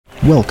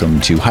Welcome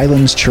to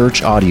Highlands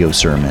Church Audio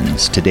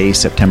Sermons. Today,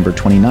 September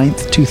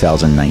 29th,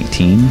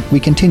 2019, we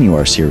continue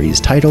our series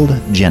titled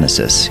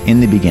Genesis, in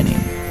the Beginning.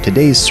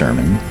 Today's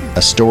sermon,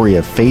 A Story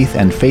of Faith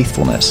and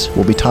Faithfulness,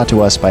 will be taught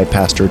to us by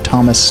Pastor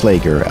Thomas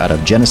Slager out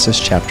of Genesis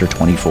chapter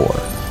 24.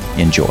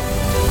 Enjoy.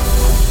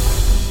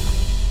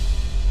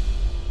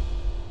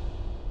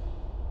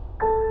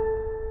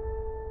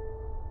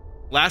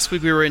 Last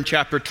week we were in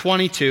chapter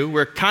 22.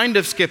 We're kind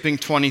of skipping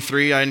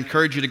 23. I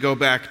encourage you to go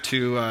back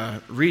to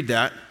read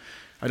that.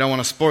 I don't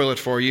want to spoil it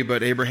for you,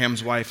 but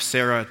Abraham's wife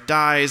Sarah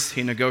dies.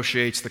 He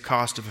negotiates the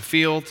cost of a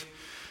field.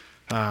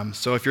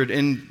 So if you're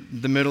in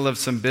the middle of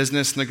some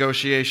business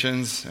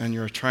negotiations and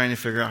you're trying to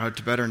figure out how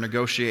to better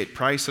negotiate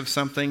price of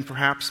something,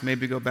 perhaps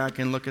maybe go back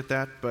and look at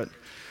that. But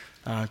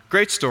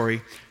great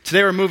story.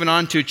 Today we're moving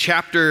on to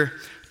chapter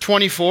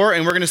 24,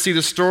 and we're going to see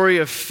the story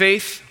of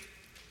faith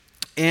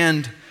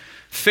and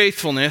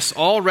faithfulness,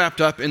 all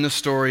wrapped up in the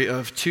story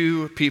of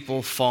two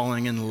people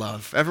falling in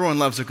love. Everyone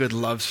loves a good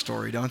love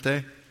story, don't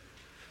they?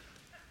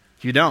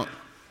 You don't.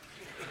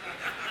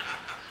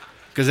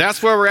 Because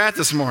that's where we're at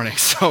this morning.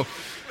 So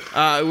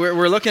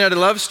we're looking at a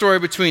love story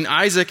between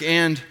Isaac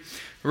and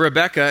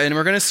Rebekah, and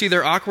we're going to see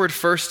their awkward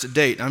first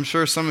date. I'm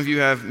sure some of you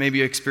have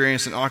maybe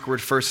experienced an awkward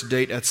first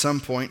date at some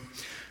point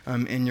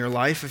in your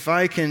life. If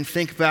I can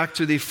think back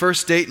to the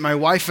first date my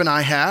wife and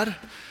I had,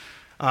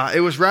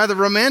 it was rather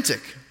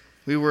romantic.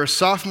 We were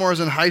sophomores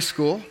in high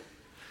school.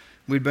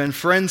 We'd been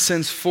friends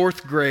since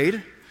fourth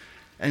grade.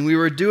 And we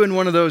were doing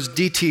one of those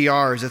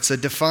DTRs. It's a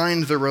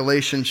defined the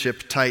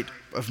relationship type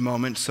of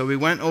moment. So we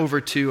went over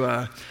to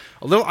a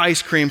little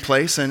ice cream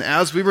place. And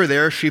as we were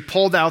there, she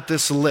pulled out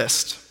this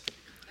list.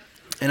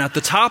 And at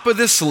the top of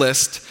this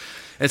list,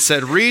 it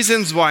said,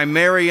 reasons why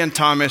Mary and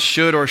Thomas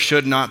should or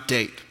should not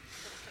date.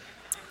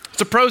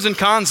 It's a pros and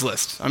cons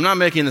list. I'm not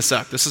making this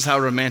up. This is how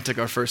romantic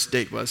our first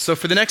date was. So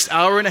for the next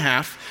hour and a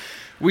half,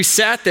 we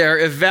sat there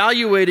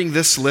evaluating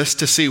this list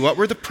to see what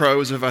were the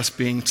pros of us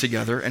being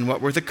together and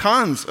what were the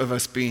cons of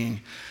us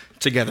being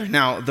together.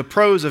 Now, the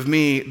pros of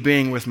me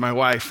being with my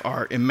wife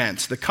are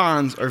immense. The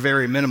cons are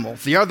very minimal.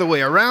 The other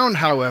way around,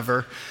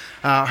 however,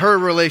 her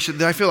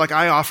relation, I feel like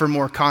I offer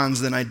more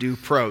cons than I do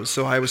pros.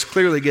 So I was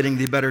clearly getting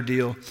the better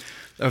deal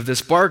of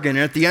this bargain.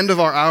 And at the end of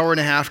our hour and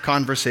a half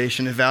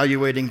conversation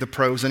evaluating the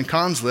pros and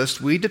cons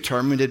list, we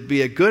determined it'd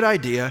be a good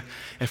idea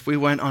if we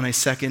went on a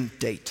second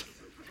date.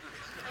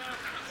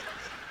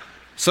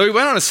 So we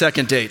went on a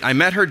second date. I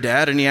met her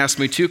dad, and he asked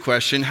me two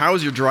questions.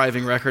 How's your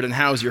driving record, and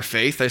how's your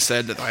faith? I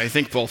said that I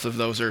think both of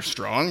those are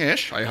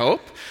strong-ish, I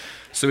hope.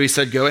 So he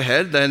said, go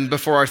ahead. Then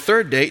before our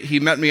third date, he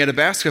met me at a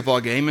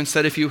basketball game and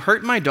said, if you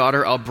hurt my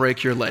daughter, I'll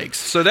break your legs.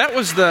 So that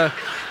was the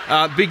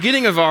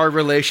beginning of our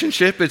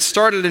relationship. It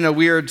started in a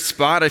weird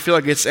spot. I feel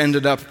like it's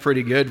ended up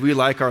pretty good. We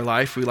like our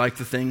life. We like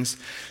the things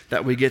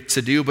that we get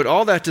to do. But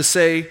all that to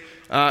say,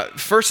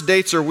 first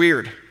dates are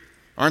weird,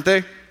 aren't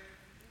they?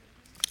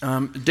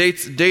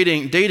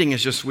 Dating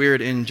is just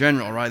weird in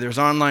general, right? There's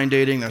online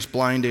dating, there's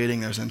blind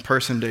dating, there's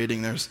in-person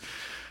dating, there's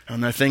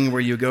that thing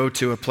where you go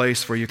to a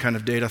place where you kind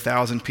of date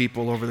 1,000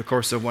 people over the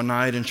course of one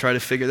night and try to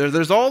figure,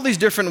 there's all these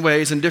different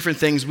ways and different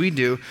things we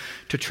do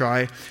to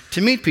try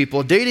to meet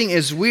people. Dating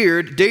is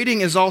weird.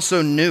 Dating is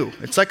also new.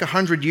 It's like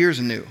 100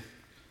 years new,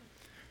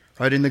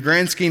 right? In the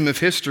grand scheme of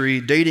history,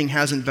 dating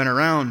hasn't been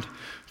around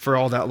for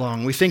all that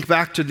long. We think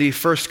back to the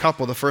first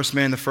couple, the first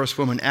man, the first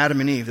woman, Adam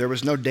and Eve. There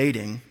was no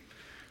dating.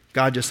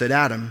 God just said,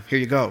 Adam, here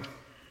you go.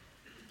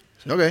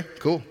 I said, okay,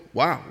 cool.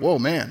 Wow, whoa,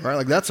 man, right?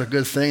 Like that's a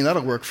good thing.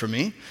 That'll work for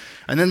me.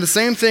 And then the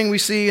same thing we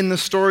see in the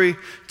story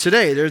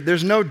today.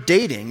 There's no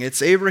dating.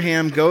 It's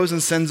Abraham goes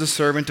and sends a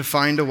servant to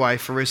find a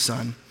wife for his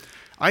son,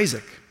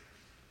 Isaac.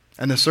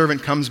 And the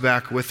servant comes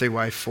back with a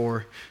wife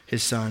for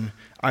his son,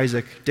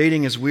 Isaac.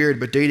 Dating is weird,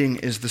 but dating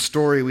is the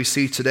story we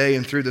see today.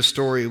 And through the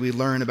story, we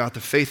learn about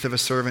the faith of a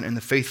servant and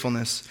the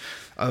faithfulness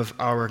of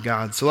our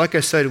God. So like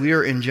I said, we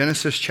are in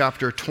Genesis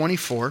chapter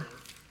 24.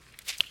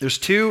 There's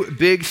two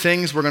big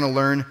things we're going to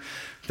learn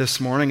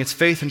this morning. It's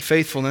faith and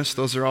faithfulness.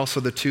 Those are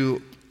also the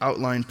two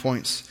outline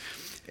points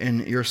in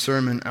your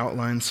sermon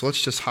outline. So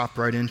let's just hop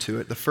right into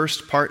it. The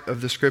first part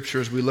of the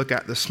scriptures we look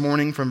at this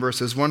morning from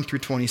verses 1 through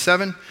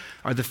 27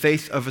 are the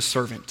faith of a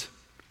servant.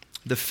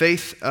 The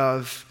faith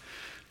of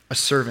a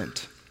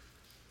servant.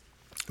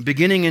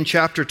 Beginning in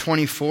chapter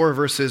 24,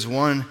 verses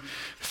 1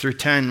 through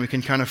 10, we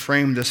can kind of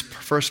frame this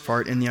first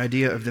part in the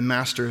idea of the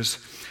master's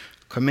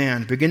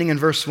command. Beginning in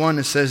verse 1,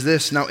 it says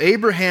this, Now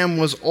Abraham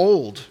was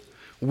old,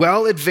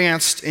 well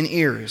advanced in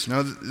years.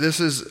 Now this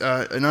is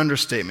an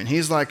understatement.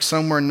 He's like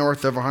somewhere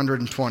north of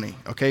 120.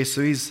 Okay,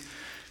 so he's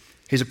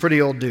a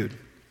pretty old dude.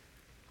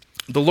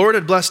 The Lord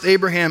had blessed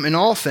Abraham in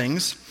all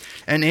things,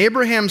 and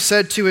Abraham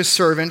said to his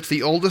servant,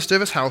 the oldest of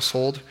his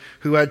household,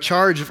 who had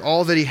charge of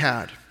all that he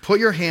had, Put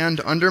your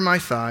hand under my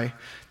thigh,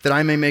 that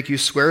I may make you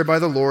swear by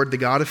the Lord, the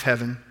God of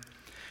heaven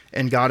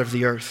and God of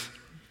the earth,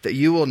 that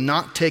you will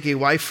not take a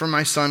wife for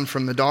my son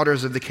from the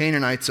daughters of the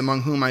Canaanites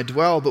among whom I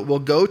dwell, but will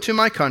go to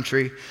my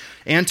country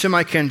and to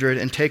my kindred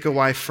and take a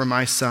wife for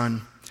my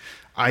son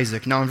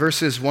Isaac. Now in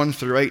verses 1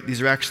 through 8,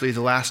 these are actually the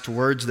last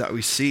words that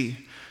we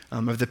see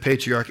of the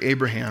patriarch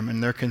Abraham,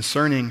 and they're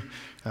concerning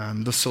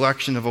the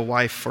selection of a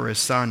wife for his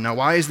son. Now,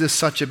 why is this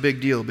such a big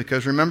deal?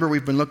 Because remember,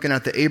 we've been looking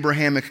at the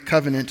Abrahamic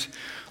covenant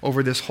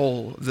over this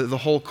the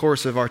whole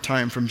course of our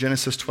time, from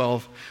Genesis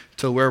 12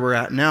 to where we're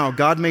at now.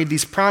 God made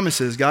these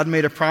promises. God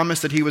made a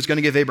promise that he was going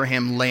to give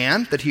Abraham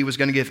land, that he was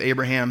going to give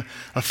Abraham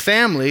a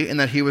family, and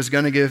that he was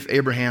going to give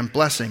Abraham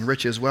blessing,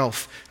 riches,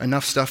 wealth,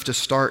 enough stuff to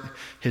start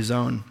his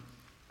own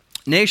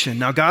nation.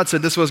 Now, God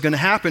said this was going to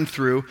happen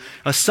through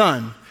a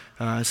son.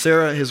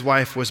 Sarah, his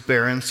wife, was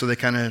barren, so they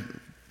kind of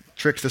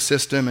tricked the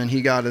system, and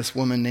he got this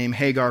woman named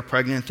Hagar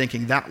pregnant,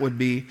 thinking that would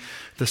be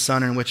the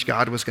son in which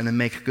God was going to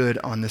make good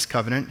on this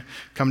covenant.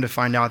 Come to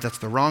find out that's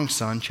the wrong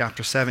son.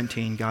 Chapter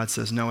 17, God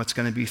says, no, it's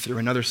going to be through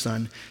another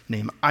son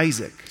named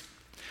Isaac.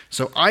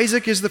 So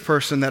Isaac is the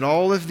person that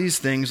all of these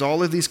things,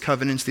 all of these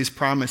covenants, these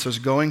promises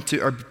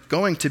are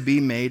going to be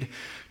made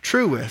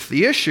true with.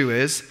 The issue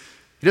is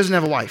he doesn't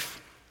have a wife.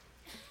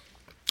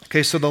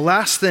 Okay, so the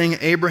last thing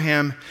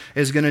Abraham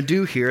is going to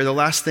do here, the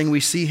last thing we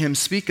see him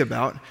speak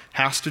about,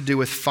 has to do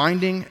with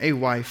finding a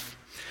wife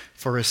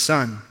for his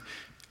son.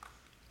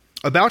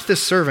 About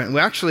this servant, we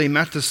actually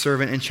met this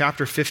servant in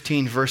chapter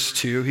 15, verse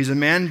 2. He's a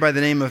man by the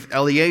name of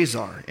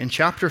Eliezer. In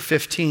chapter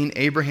 15,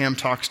 Abraham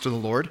talks to the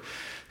Lord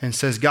and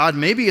says, God,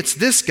 maybe it's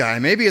this guy,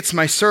 maybe it's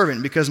my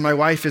servant, because my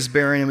wife is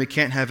barren and we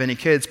can't have any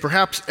kids.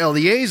 Perhaps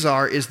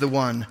Eliezer is the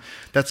one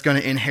that's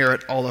going to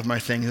inherit all of my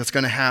things, that's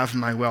going to have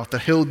my wealth,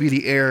 that he'll be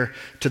the heir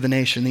to the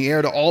nation, the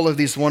heir to all of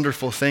these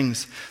wonderful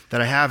things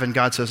that I have. And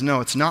God says,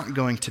 no, it's not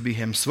going to be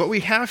him. So what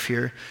we have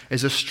here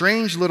is a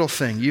strange little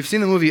thing. You've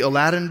seen the movie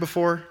Aladdin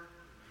before?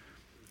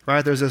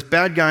 Right? There's this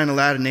bad guy in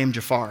Aladdin named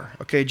Jafar.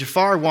 Okay,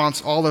 Jafar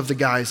wants all of the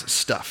guy's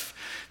stuff.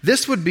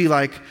 This would be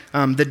like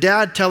the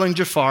dad telling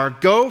Jafar,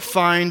 go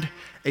find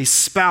a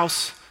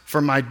spouse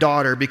for my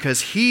daughter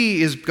because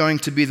he is going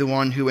to be the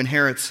one who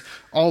inherits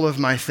all of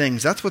my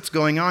things. That's what's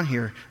going on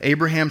here.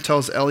 Abraham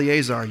tells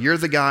Eliezer, you're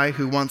the guy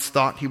who once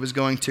thought he was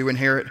going to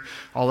inherit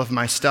all of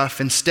my stuff.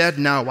 Instead,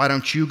 now, why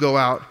don't you go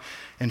out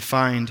and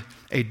find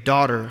a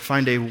daughter,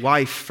 find a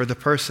wife for the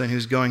person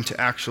who's going to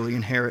actually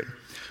inherit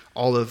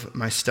all of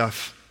my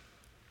stuff.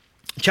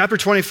 Chapter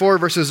 24,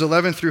 verses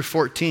 11 through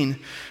 14,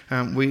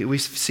 we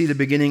see the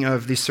beginning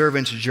of the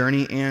servant's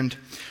journey and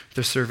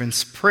the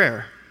servant's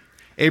prayer.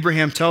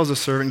 Abraham tells the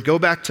servant, go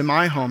back to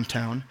my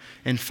hometown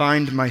and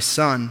find my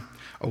son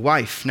a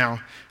wife.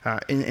 Now,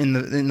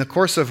 in the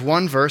course of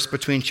one verse,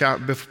 between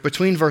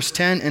verse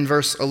 10 and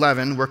verse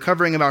 11, we're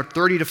covering about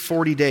 30 to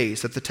 40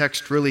 days that the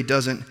text really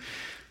doesn't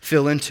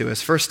fill into.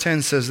 As verse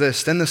 10 says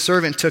this, then the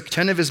servant took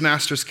 10 of his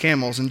master's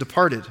camels and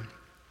departed,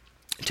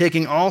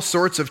 taking all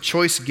sorts of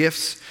choice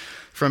gifts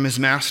from his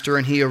master,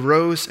 and he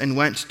arose and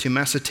went to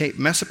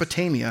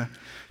Mesopotamia,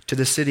 to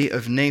the city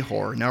of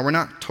Nahor. Now, we're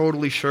not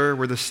totally sure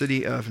where the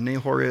city of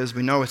Nahor is.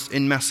 We know it's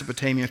in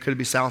Mesopotamia. Could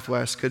be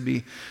southwest, could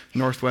be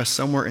northwest,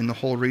 somewhere in the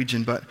whole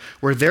region. But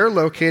where they're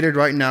located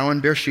right now in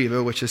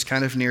Beersheba, which is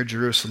kind of near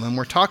Jerusalem,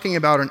 we're talking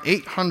about an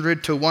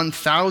 800 to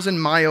 1,000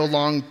 mile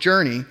long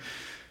journey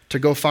to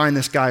go find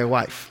this guy a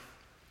wife.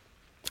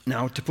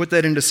 Now, to put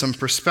that into some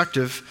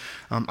perspective,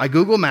 I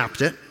Google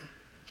mapped it,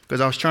 because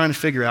I was trying to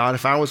figure out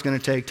if I was going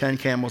to take 10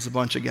 camels, a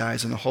bunch of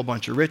guys, and a whole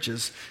bunch of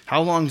riches,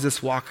 how long is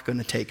this walk going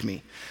to take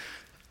me?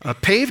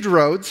 Paved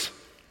roads,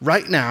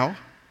 right now,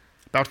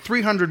 about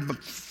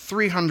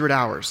 300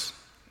 hours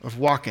of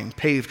walking,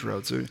 paved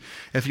roads.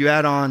 If you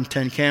add on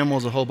 10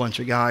 camels, a whole bunch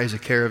of guys, a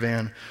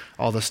caravan,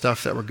 all the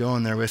stuff that we're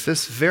going there with,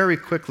 this very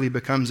quickly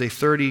becomes a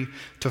 30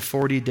 to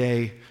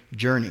 40-day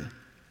journey.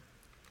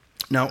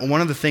 Now,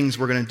 one of the things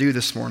we're going to do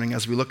this morning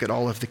as we look at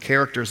all of the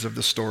characters of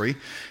the story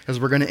is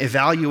we're going to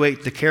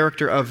evaluate the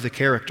character of the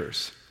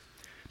characters.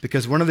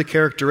 Because one of the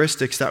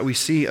characteristics that we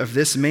see of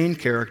this main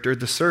character,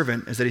 the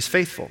servant, is that he's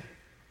faithful.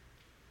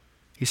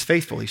 He's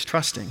faithful, he's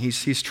trusting.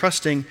 He's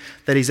trusting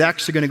that he's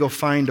actually going to go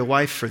find a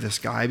wife for this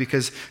guy,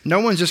 because no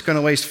one's just going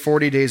to waste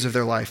 40 days of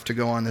their life to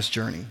go on this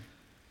journey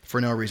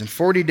for no reason.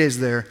 40 days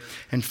there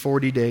and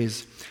 40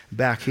 days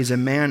back. He's a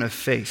man of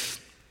faith.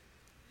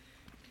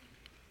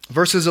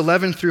 Verses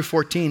 11 through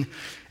 14,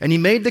 and he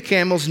made the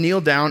camels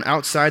kneel down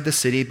outside the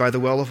city by the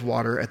well of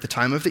water at the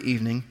time of the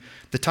evening,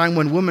 the time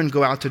when women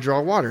go out to draw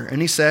water.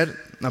 And he said,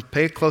 now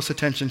pay close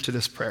attention to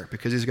this prayer,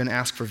 because he's going to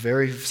ask for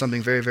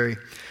something very, very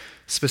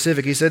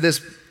specific. He said this,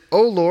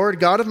 O Lord,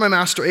 God of my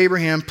master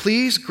Abraham,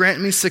 please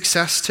grant me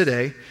success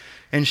today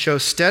and show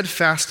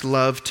steadfast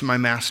love to my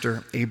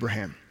master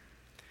Abraham.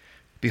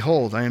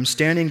 Behold, I am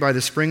standing by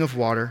the spring of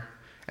water,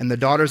 and the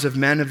daughters of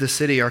men of the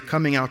city are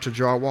coming out to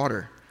draw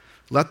water.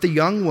 Let the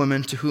young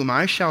woman to whom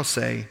I shall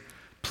say,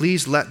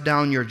 please let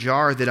down your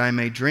jar that I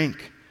may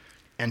drink,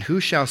 and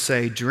who shall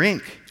say,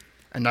 drink,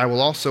 and I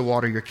will also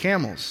water your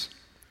camels.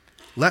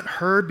 Let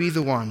her be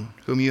the one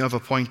whom you have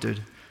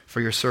appointed for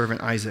your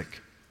servant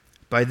Isaac.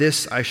 By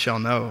this I shall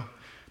know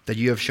that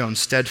you have shown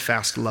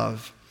steadfast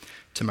love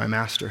to my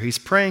master. He's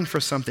praying for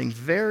something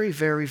very,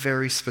 very,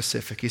 very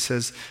specific. He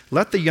says,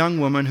 let the young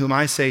woman whom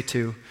I say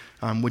to,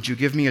 would you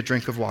give me a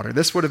drink of water?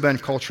 This would have been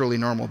culturally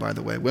normal, by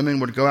the way.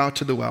 Women would go out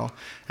to the well,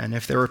 and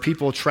if there were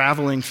people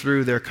traveling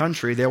through their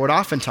country, they would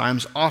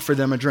oftentimes offer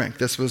them a drink.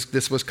 This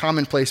was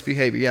commonplace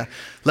behavior. Yeah,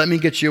 let me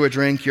get you a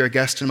drink. You're a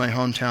guest in my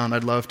hometown.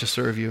 I'd love to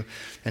serve you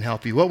and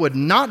help you. What would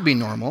not be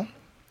normal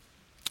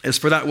is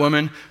for that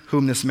woman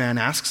whom this man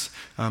asks,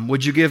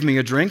 would you give me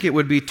a drink? It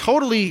would be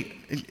totally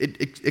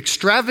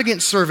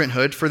extravagant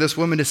servanthood for this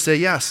woman to say,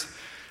 yes,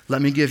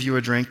 let me give you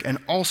a drink, and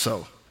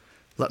also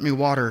let me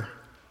water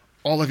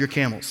all of your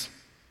camels.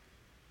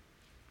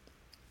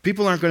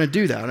 People aren't going to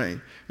do that.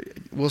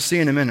 We'll see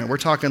in a minute. We're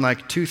talking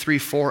like 2, 3,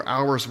 4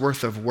 hours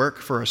worth of work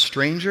for a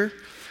stranger.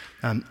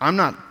 I'm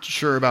not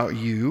sure about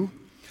you,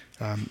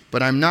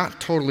 but I'm not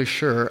totally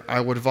sure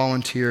I would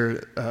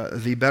volunteer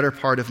the better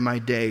part of my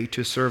day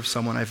to serve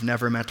someone I've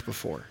never met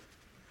before,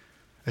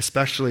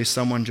 especially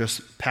someone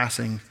just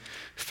passing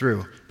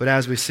through. But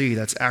as we see,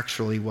 that's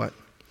actually what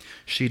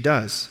she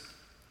does.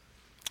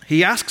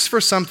 He asks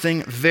for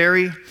something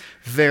very,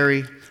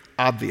 very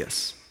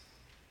obvious.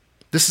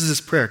 This is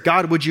his prayer.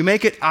 God, would you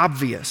make it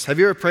obvious? Have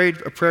you ever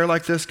prayed a prayer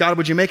like this? God,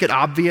 would you make it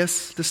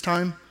obvious this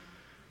time?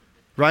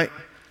 Right?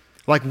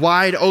 Like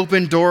wide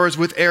open doors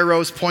with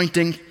arrows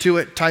pointing to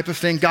it type of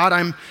thing.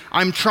 God,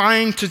 I'm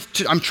trying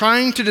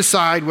to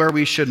decide where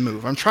we should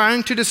move. I'm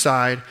trying to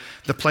decide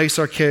the place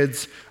our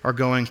kids are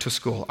going to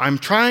school. I'm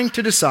trying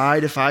to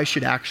decide if I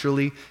should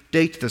actually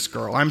date this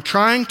girl. I'm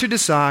trying to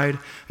decide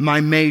my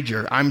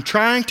major. I'm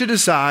trying to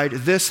decide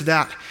this,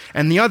 that,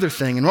 and the other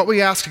thing. And what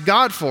we ask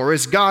God for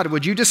is, God,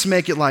 would you just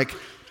make it like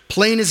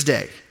plain as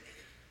day?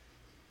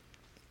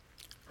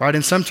 Right?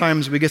 And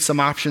sometimes we get some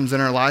options in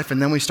our life, and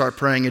then we start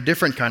praying a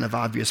different kind of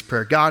obvious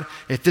prayer. God,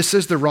 if this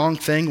is the wrong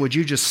thing, would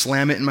you just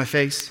slam it in my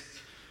face?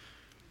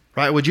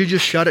 Right? Would you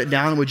just shut it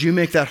down? Would you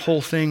make that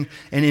whole thing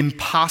an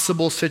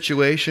impossible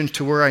situation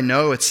to where I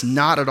know it's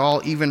not at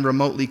all even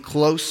remotely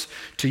close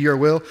to your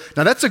will?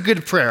 Now that's a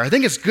good prayer. I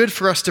think it's good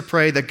for us to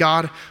pray that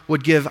God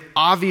would give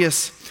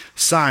obvious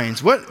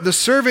signs. What the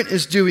servant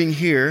is doing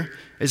here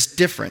is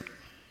different.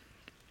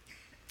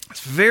 It's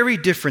very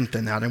different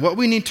than that. And what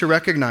we need to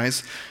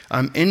recognize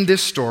in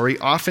this story,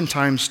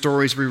 oftentimes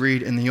stories we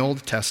read in the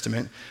Old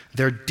Testament,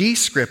 they're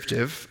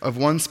descriptive of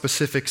one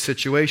specific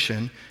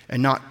situation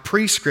and not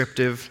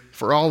prescriptive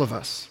for all of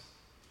us.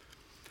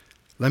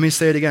 Let me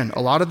say it again.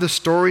 A lot of the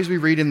stories we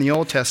read in the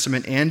Old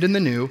Testament and in the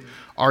New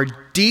are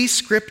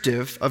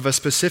descriptive of a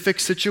specific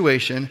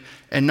situation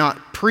and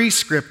not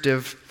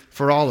prescriptive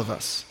for all of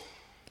us.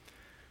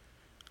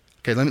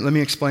 Okay, let me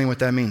explain what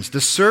that means.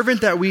 The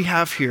servant that we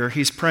have here,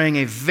 he's praying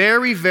a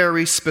very,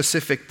 very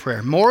specific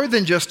prayer. More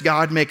than just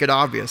God make it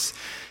obvious.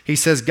 He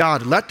says,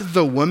 God, let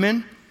the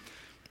woman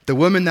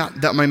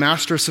that my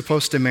master is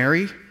supposed to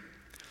marry,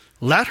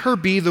 let her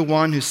be the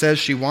one who says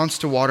she wants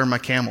to water my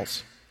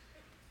camels.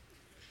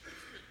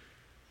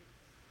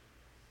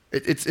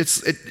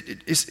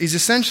 He's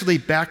essentially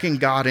backing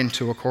God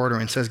into a corner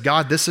and says,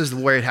 God, this is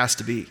the way it has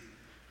to be.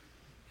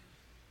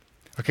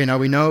 Okay, now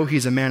we know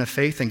he's a man of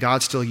faith, and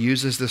God still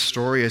uses this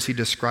story as he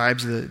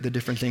describes the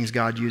different things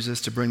God uses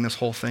to bring this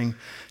whole thing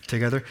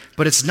together.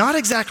 But it's not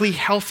exactly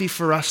healthy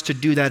for us to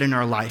do that in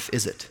our life,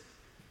 is it?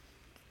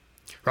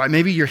 Right?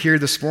 Maybe you're here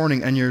this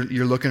morning and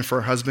you're looking for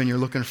a husband, you're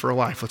looking for a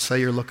wife. Let's say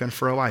you're looking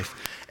for a wife.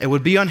 It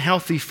would be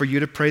unhealthy for you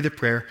to pray the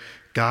prayer,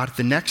 God,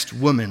 the next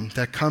woman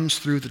that comes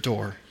through the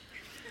door,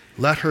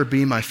 let her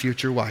be my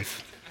future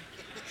wife.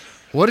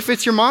 What if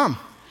it's your mom?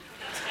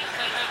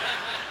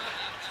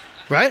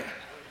 Right?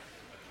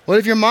 What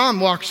if your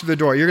mom walks through the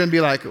door? You're going to be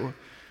like,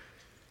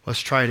 let's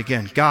try it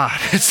again. God,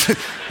 it's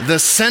the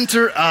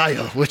center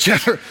aisle,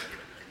 whichever.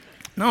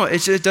 No,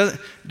 it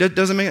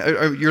doesn't make,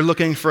 you're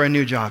looking for a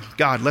new job.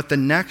 God, let the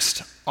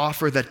next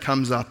offer that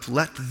comes up,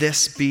 let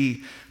this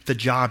be the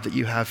job that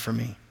you have for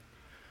me.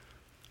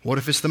 What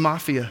if it's the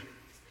mafia?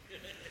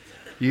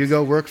 You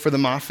go work for the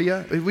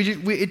mafia?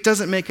 It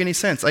doesn't make any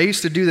sense. I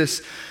used to do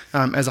this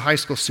as a high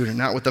school student,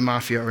 not with the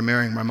mafia or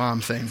marrying my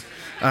mom thing.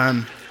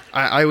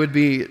 I would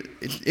be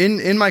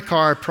in my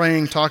car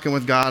praying, talking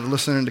with God,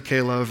 listening to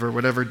K-Love or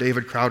whatever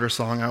David Crowder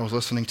song I was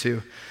listening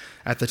to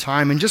at the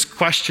time, and just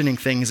questioning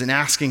things and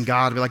asking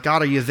God, be like,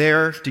 God, are you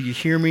there? Do you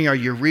hear me? Are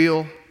you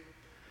real?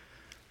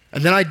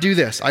 And then I'd do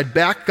this. I'd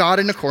back God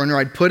in a corner.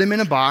 I'd put him in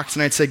a box,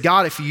 and I'd say,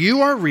 God, if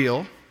you are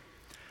real,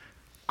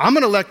 I'm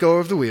going to let go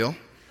of the wheel,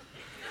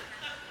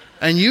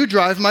 and you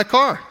drive my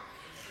car.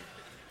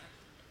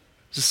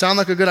 Does it sound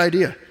like a good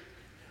idea?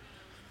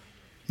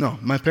 No,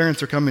 my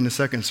parents are coming to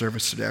second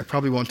service today. I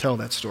probably won't tell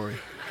that story.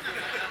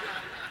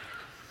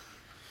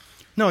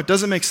 No, it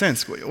doesn't make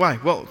sense. Why?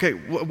 Well, okay,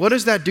 what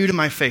does that do to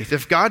my faith?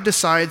 If God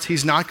decides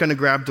he's not going to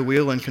grab the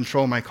wheel and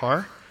control my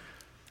car,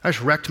 I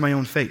just wrecked my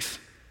own faith,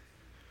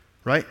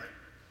 right?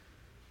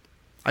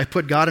 I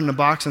put God in a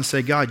box and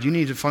say, God, you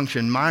need to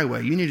function my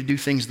way. You need to do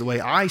things the way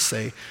I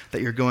say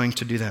that you're going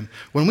to do them.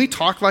 When we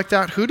talk like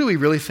that, who do we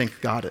really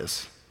think God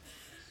is?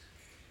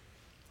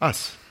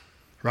 Us,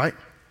 right?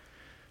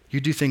 You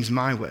do things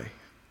my way.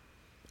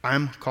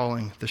 I'm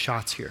calling the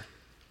shots here.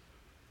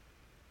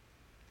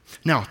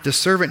 Now, the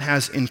servant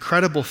has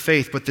incredible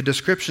faith, but the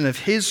description of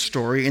his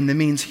story and the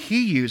means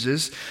he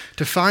uses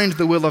to find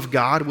the will of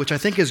God, which I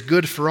think is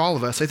good for all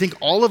of us. I think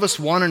all of us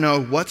want to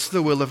know, what's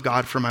the will of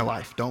God for my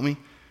life, don't we?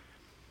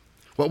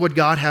 What would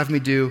God have me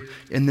do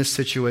in this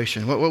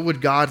situation? What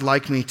would God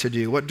like me to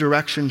do? What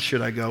direction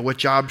should I go? What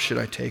job should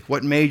I take?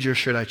 What major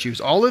should I choose?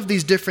 All of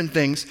these different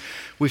things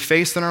we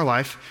face in our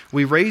life,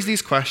 we raise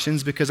these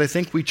questions because I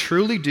think we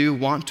truly do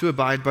want to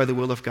abide by the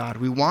will of God.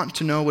 We want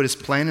to know what His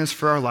plan is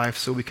for our life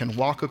so we can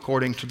walk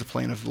according to the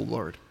plan of the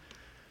Lord.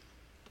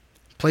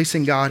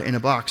 Placing God in a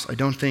box, I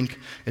don't think,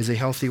 is a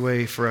healthy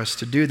way for us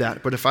to do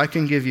that. But if I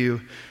can give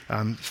you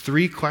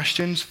 3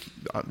 questions,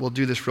 we'll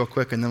do this real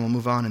quick and then we'll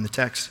move on in the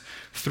text.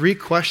 3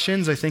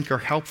 questions I think are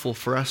helpful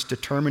for us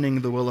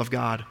determining the will of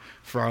God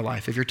for our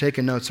life. If you're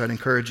taking notes, I'd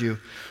encourage you,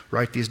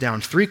 write these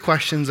down. 3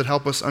 questions that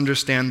help us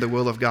understand the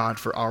will of God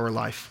for our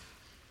life.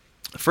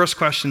 The first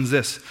question is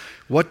this: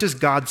 what does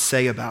God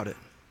say about it?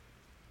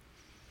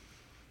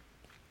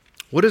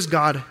 What does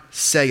God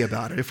say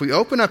about it? If we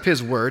open up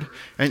His Word,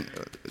 and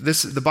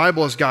the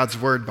Bible is God's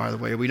Word, by the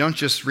way. We don't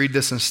just read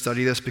this and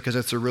study this because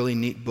it's a really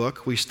neat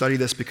book. We study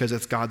this because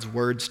it's God's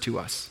words to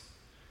us.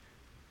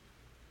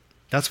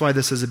 That's why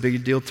this is a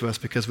big deal to us,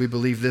 because we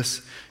believe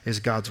this is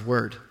God's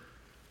Word.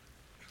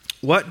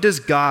 What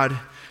does God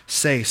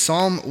say?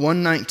 Psalm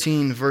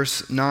 119,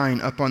 verse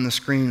 9, up on the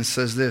screen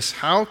says this: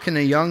 how can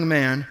a young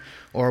man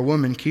or a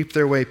woman keep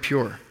their way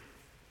pure?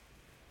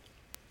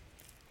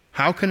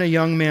 How can a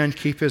young man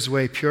keep his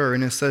way pure?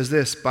 And it says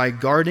this: by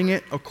guarding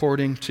it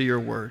according to your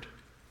word.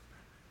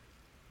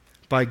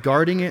 By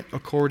guarding it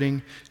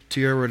according to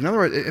your word. In other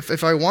words,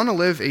 if I want to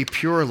live a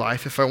pure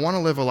life, if I want to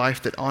live a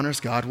life that honors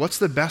God, what's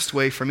the best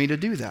way for me to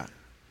do that?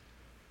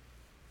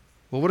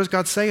 Well, what does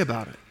God say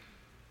about it?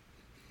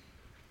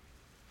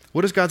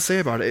 What does God say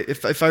about it?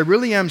 If I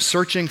really am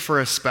searching for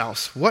a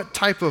spouse, what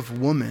type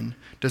of woman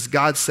does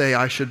God say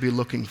I should be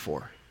looking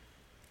for?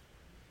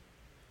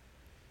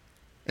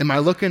 Am I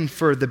looking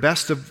for the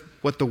best of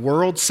what the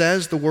world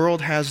says the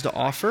world has to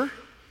offer?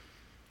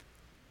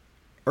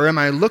 Or am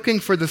I looking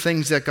for the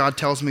things that God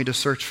tells me to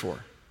search for?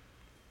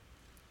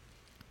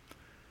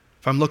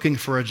 If I'm looking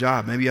for a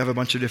job, maybe you have a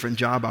bunch of different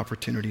job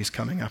opportunities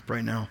coming up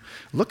right now.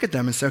 Look at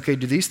them and say, okay,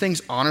 do these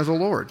things honor the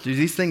Lord? Do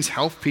these things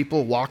help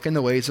people walk in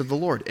the ways of the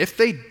Lord? If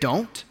they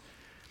don't,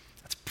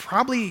 that's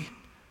probably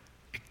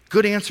a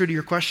good answer to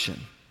your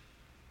question.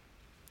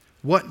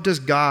 What does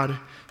God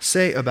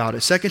say about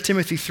it? 2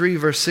 Timothy 3,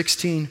 verse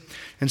 16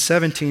 and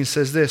 17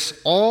 says this: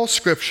 all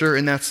Scripture,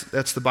 and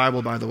that's the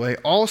Bible, by the way,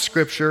 all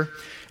Scripture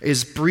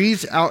is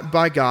breathed out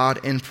by God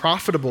and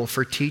profitable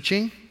for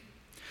teaching,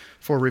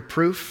 for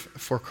reproof,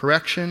 for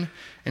correction,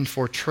 and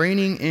for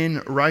training in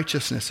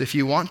righteousness. If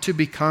you want to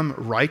become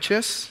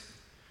righteous,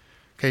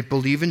 okay,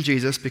 believe in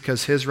Jesus,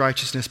 because His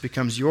righteousness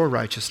becomes your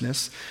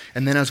righteousness.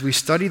 And then as we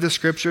study the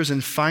Scriptures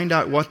and find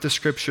out what the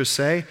Scriptures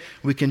say,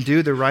 we can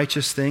do the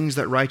righteous things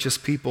that righteous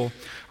people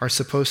are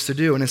supposed to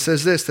do. And it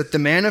says this: that the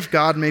man of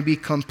God may be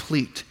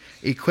complete,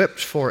 equipped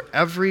for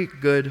every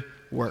good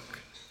work.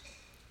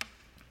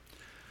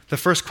 The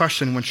first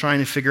question when trying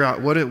to figure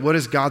out what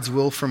is God's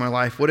will for my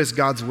life, what is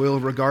God's will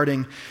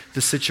regarding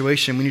the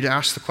situation, we need to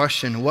ask the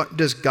question, what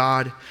does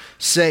God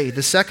say?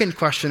 The second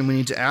question we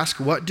need to ask,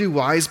 what do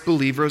wise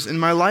believers in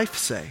my life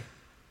say?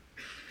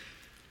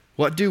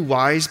 What do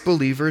wise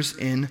believers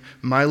in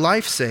my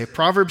life say?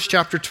 Proverbs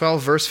chapter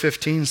 12, verse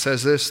 15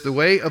 says this: the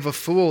way of a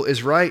fool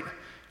is right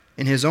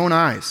in his own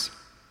eyes,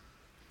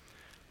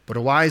 but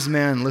a wise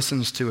man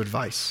listens to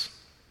advice.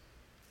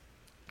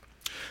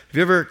 Have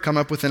you ever come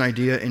up with an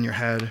idea in your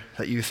head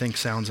that you think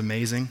sounds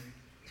amazing?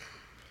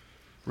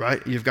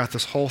 Right? You've got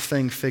this whole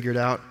thing figured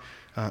out.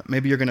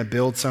 Maybe you're going to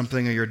build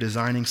something, or you're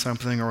designing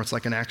something, or it's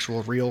like an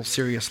actual real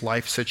serious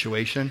life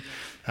situation.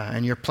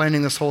 And you're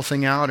planning this whole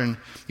thing out, and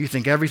you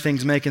think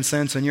everything's making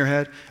sense in your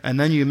head. And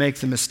then you make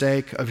the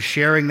mistake of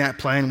sharing that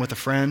plan with a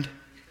friend.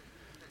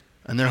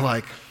 And they're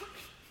like,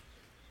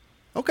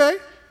 okay.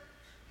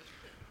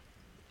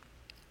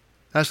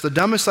 That's the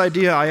dumbest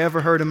idea I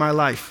ever heard in my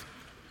life.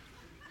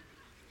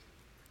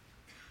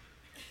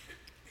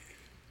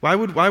 Why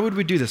would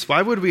we do this?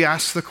 Why would we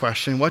ask the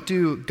question, what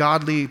do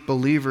godly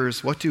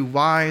believers, what do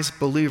wise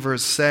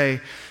believers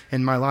say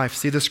in my life?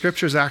 See, the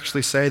Scriptures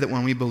actually say that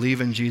when we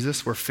believe in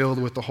Jesus, we're filled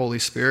with the Holy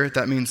Spirit.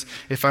 That means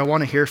if I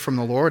want to hear from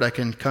the Lord, I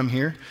can come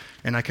here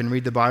and I can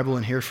read the Bible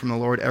and hear from the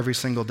Lord every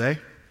single day.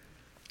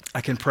 I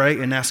can pray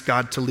and ask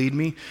God to lead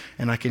me,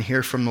 and I can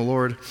hear from the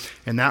Lord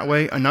in that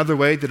way. Another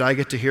way that I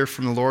get to hear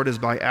from the Lord is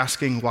by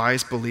asking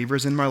wise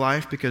believers in my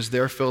life, because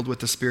they're filled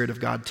with the Spirit of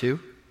God too.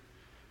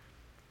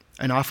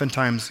 And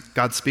oftentimes,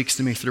 God speaks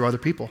to me through other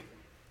people.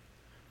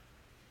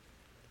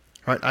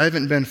 Right? I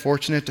haven't been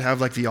fortunate to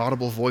have like the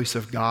audible voice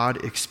of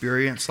God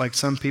experience like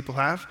some people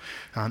have,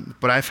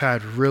 but I've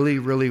had really,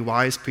 really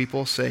wise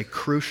people say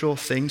crucial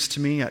things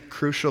to me at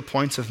crucial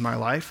points of my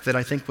life that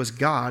I think was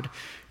God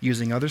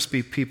using other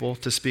people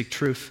to speak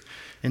truth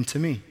into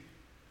me.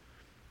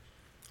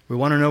 We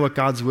want to know what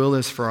God's will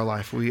is for our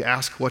life. We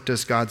ask, what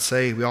does God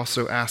say? We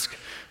also ask,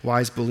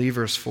 wise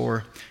believers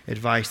for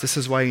advice. This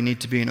is why you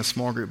need to be in a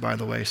small group, by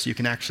the way, so you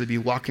can actually be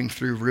walking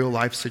through real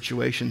life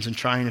situations and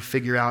trying to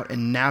figure out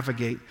and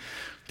navigate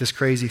this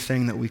crazy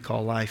thing that we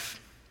call life.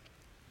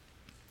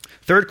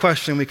 Third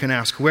question we can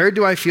ask, where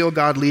do I feel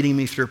God leading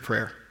me through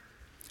prayer?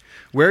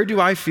 Where do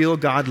I feel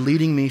God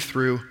leading me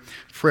through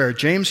prayer?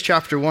 James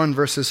chapter 1,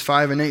 verses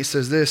 5 and 8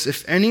 says this,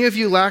 if any of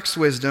you lacks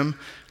wisdom,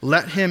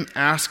 let him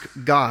ask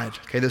God.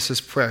 Okay, this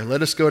is prayer.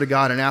 Let us go to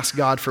God and ask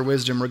God for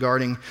wisdom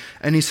regarding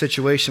any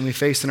situation we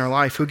face in our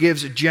life, who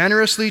gives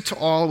generously to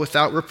all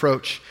without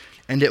reproach,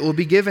 and it will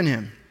be given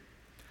him.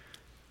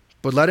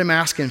 But let him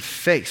ask in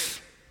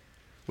faith,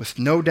 with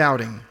no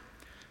doubting.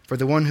 For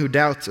the one who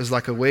doubts is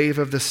like a wave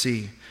of the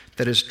sea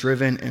that is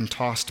driven and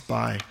tossed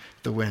by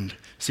the wind.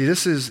 See,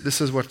 this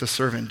is what the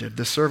servant did.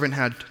 The servant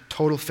had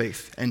total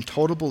faith and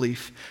total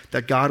belief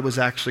that God was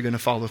actually going to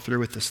follow through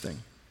with this thing.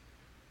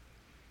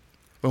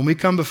 When we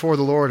come before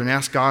the Lord and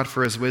ask God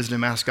for his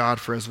wisdom, ask God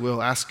for his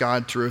will, ask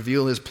God to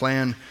reveal his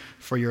plan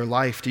for your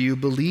life, do you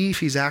believe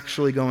he's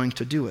actually going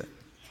to do it?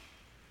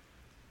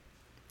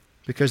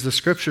 Because the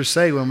scriptures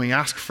say when we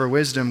ask for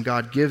wisdom,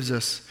 God gives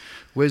us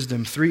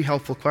wisdom. 3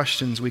 helpful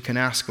questions we can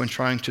ask when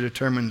trying to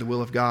determine the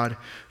will of God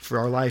for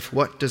our life.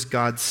 What does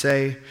God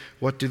say?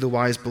 What do the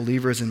wise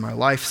believers in my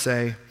life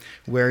say?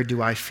 Where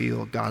do I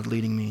feel God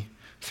leading me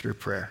through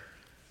prayer?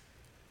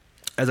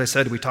 As I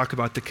said, we talk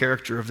about the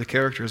character of the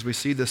characters. We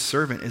see this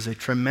servant is a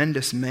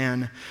tremendous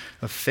man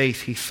of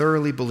faith. He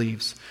thoroughly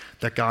believes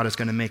that God is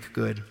going to make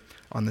good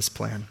on this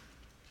plan.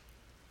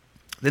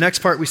 The next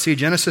part we see,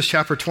 Genesis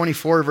chapter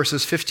 24,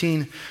 verses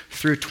 15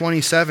 through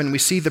 27, we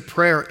see the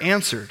prayer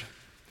answered.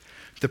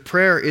 The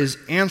prayer is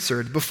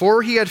answered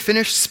before he had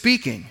finished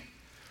speaking.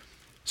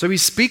 So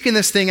he's speaking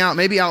this thing out,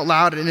 maybe out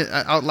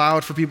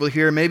loud for people to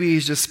hear. Maybe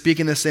he's just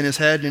speaking this in his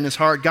head and in his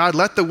heart. God,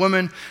 let the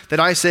woman that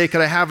I say, could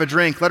I have a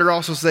drink? Let her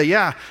also say,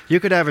 yeah, you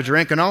could have a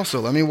drink. And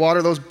also, let me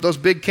water those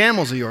big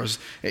camels of yours.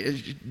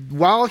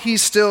 While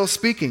he's still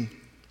speaking,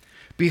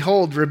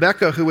 behold,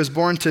 Rebekah, who was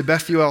born to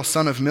Bethuel,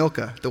 son of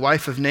Milcah, the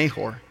wife of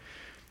Nahor,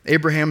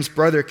 Abraham's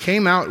brother,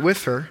 came out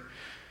with her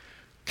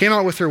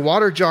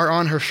water jar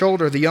on her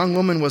shoulder. The young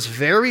woman was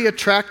very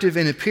attractive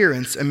in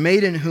appearance, a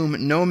maiden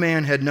whom no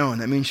man had known.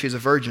 That means she's a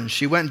virgin.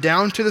 She went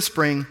down to the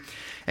spring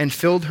and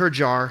filled her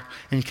jar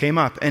and came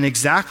up. And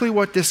exactly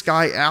what this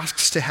guy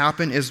asks to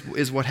happen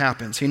is what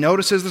happens. He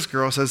notices this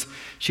girl, says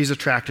she's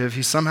attractive.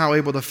 He's somehow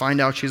able to find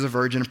out she's a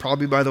virgin,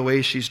 probably by the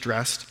way she's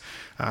dressed.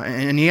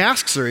 And he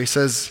asks her, he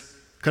says,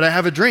 could I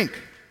have a drink?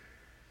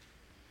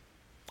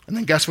 And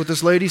then guess what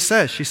this lady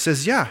says? She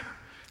says, yeah,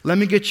 let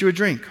me get you a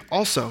drink.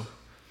 Also,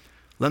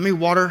 let me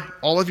water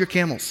all of your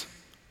camels.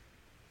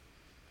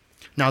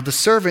 Now the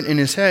servant in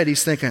his head,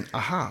 he's thinking,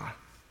 aha,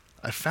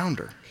 I found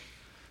her.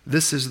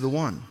 This is the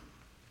one.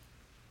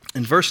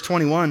 In verse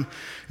 21,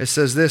 it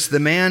says this, the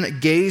man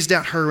gazed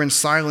at her in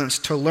silence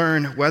to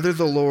learn whether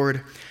the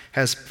Lord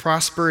has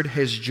prospered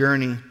his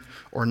journey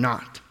or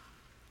not.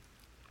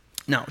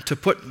 Now, to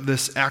put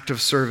this act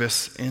of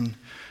service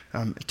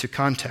to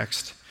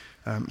context,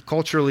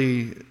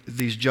 culturally,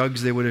 these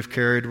jugs they would have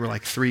carried were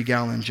like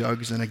 3-gallon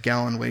jugs, and a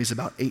gallon weighs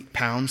about 8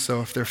 pounds.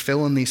 So if they're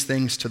filling these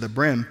things to the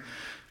brim,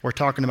 we're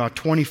talking about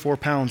 24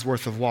 pounds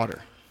worth of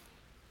water.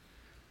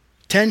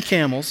 10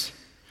 camels.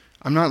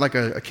 I'm not like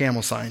a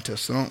camel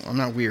scientist, so I'm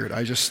not weird.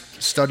 I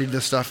just studied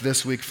this stuff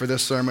this week for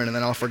this sermon, and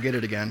then I'll forget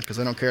it again because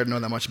I don't care to know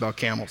that much about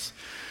camels.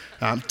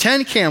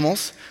 10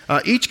 camels.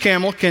 Each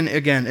camel can,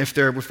 again, if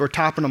we're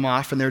topping them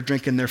off and they're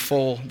drinking their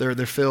fill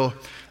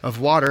of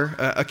water,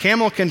 a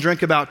camel can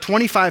drink about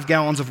 25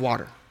 gallons of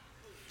water.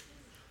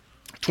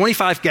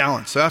 25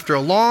 gallons. So after a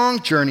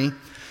long journey,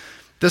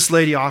 this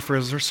lady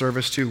offers her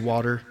service to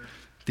water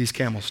these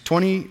camels.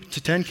 20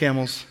 to 10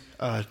 camels,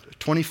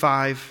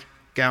 25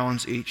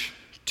 gallons each.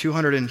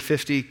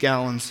 250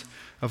 gallons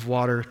of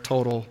water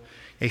total.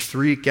 A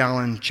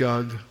 3-gallon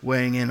jug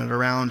weighing in at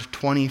around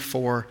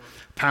 24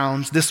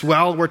 pounds. This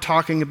well we're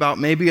talking about,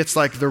 maybe it's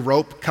like the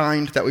rope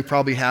kind that we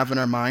probably have in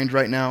our mind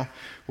right now,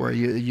 where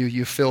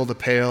you fill the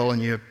pail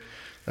and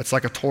that's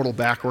like a total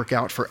back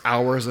workout for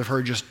hours of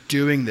her just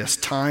doing this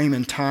time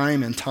and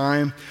time and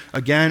time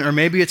again. Or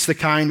maybe it's the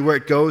kind where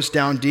it goes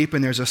down deep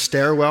and there's a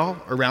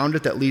stairwell around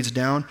it that leads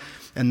down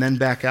and then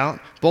back out.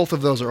 Both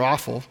of those are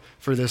awful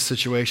for this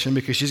situation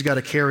because she's got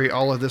to carry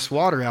all of this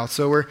water out.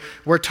 So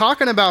we're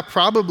talking about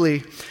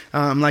probably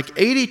like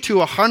 80 to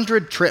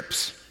 100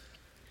 trips.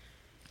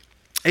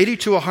 80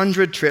 to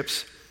 100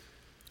 trips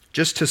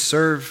just to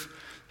serve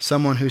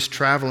someone who's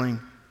traveling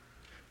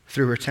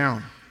through her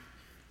town.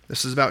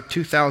 This is about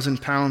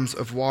 2,000 pounds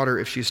of water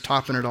if she's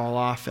topping it all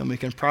off, and we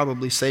can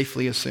probably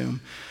safely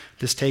assume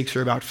this takes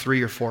her about 3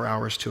 or 4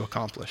 hours to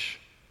accomplish.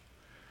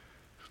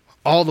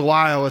 All the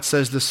while, it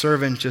says the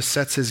servant just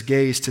sets his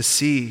gaze to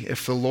see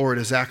if the Lord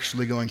is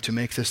actually going to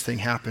make this thing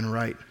happen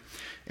right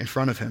in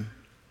front of him.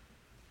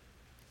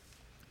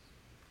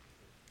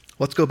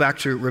 Let's go back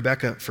to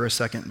Rebekah for a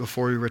second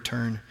before we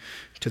return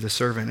to the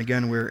servant.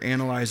 Again, we're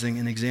analyzing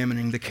and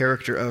examining the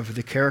character of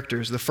the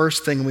characters. The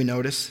first thing we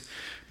notice,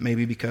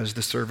 maybe because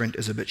the servant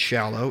is a bit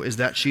shallow, is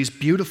that she's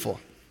beautiful.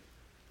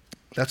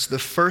 That's the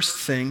first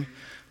thing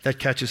that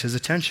catches his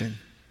attention.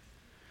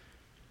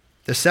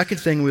 The second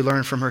thing we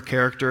learn from her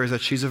character is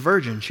that she's a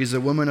virgin. She's a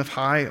woman of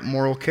high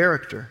moral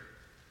character.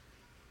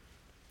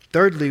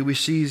 Thirdly, we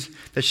see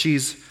that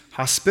she's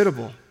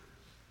hospitable.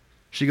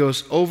 She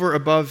goes over,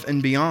 above,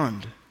 and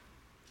beyond.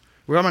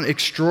 We're on an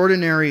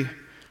extraordinary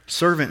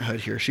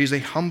servanthood here. She's a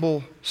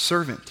humble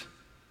servant.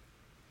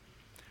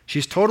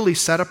 She's totally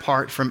set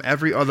apart from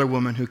every other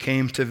woman who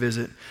came to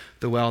visit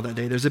the well that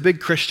day. There's a big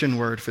Christian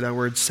word for that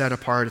word set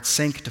apart. It's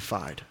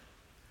sanctified.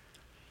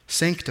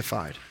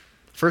 Sanctified.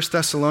 1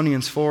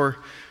 Thessalonians 4,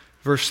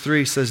 verse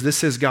 3 says,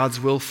 this is God's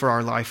will for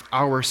our life,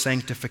 our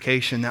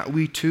sanctification, that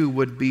we too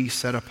would be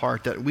set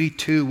apart, that we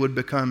too would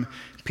become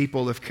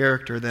people of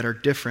character that are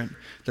different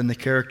than the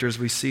characters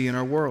we see in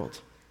our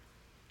world.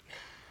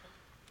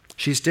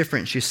 She's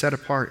different. She's set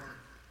apart.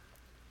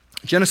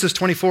 Genesis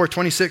 24,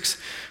 26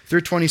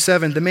 through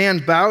 27, the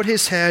man bowed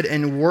his head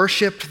and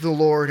worshiped the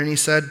Lord, and he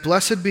said,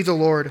 blessed be the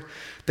Lord,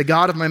 the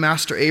God of my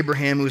master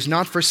Abraham, who has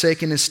not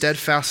forsaken his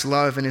steadfast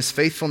love and his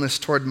faithfulness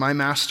toward my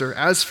master.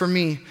 As for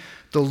me,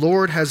 the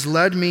Lord has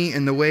led me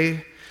in the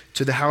way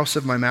to the house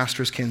of my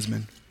master's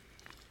kinsman.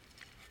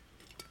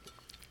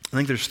 I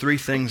think there's three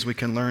things we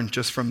can learn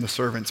just from the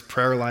servant's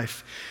prayer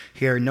life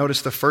here.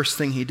 Notice the first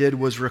thing he did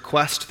was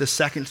request. The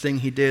second thing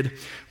he did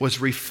was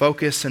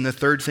refocus. And the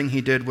third thing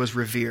he did was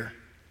revere.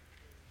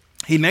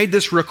 He made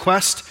this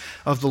request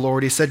of the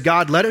Lord. He said,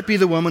 God, let it be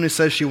the woman who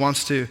says she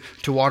wants to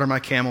water my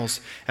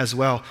camels as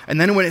well.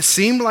 And then when it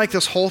seemed like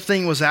this whole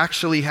thing was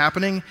actually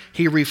happening,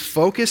 he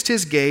refocused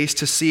his gaze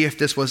to see if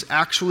this was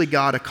actually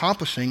God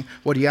accomplishing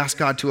what he asked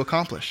God to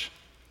accomplish.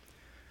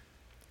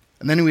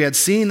 And then we had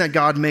seen that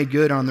God made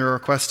good on the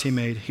request he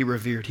made. He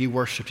revered, he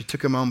worshiped. He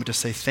took a moment to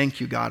say, thank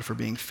you, God, for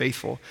being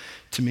faithful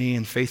to me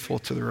and faithful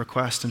to the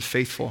request and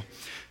faithful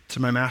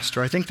to my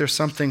master. I think there's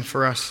something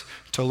for us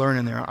to learn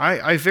in there.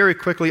 I very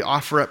quickly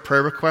offer up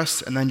prayer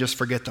requests and then just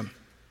forget them.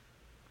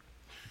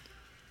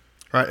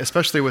 Right?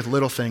 Especially with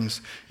little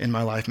things in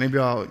my life. Maybe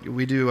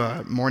we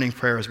do morning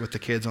prayers with the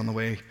kids on the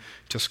way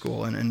to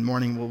school. And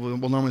morning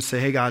we'll normally say,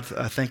 hey God,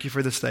 thank you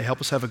for this day. Help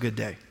us have a good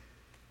day.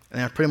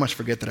 And I pretty much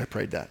forget that I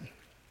prayed that.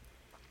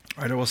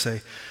 Right? I will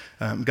say,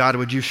 God,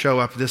 would you show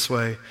up this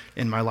way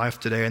in my life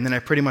today? And then I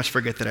pretty much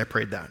forget that I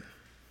prayed that.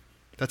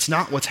 That's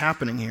not what's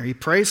happening here. He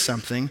prays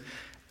something,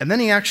 and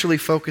then he actually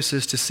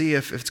focuses to see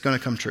if it's going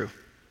to come true.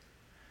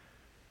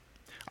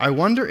 I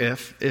wonder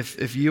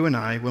if you and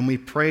I, when we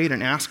prayed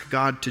and asked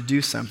God to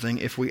do something,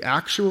 if we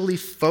actually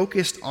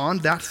focused on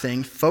that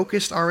thing,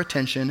 focused our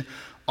attention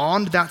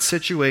on that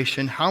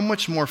situation, how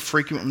much more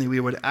frequently we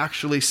would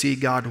actually see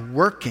God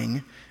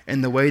working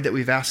in the way that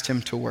we've asked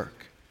him to work.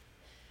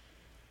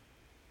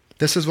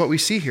 This is what we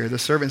see here. The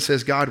servant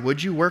says, God,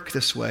 would you work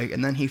this way?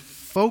 And then he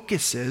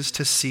focuses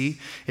to see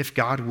if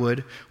God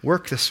would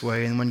work this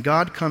way. And when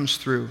God comes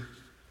through,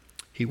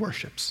 he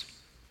worships.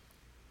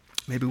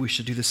 Maybe we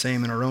should do the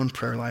same in our own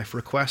prayer life.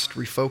 Request,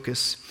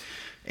 refocus,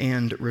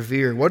 and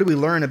revere. What do we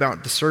learn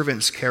about the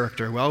servant's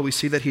character? Well, we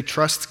see that he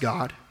trusts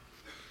God.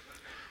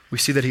 We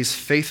see that he's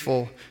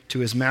faithful to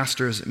his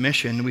master's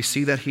mission. We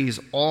see that he's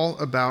all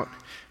about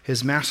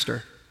his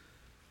master.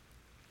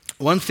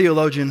 One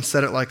theologian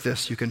said it like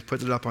this. You can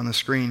put it up on the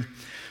screen.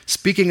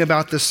 Speaking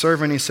about this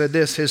servant, he said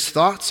this, his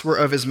thoughts were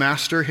of his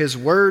master, his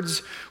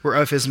words were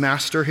of his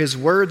master, his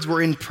words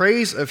were in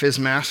praise of his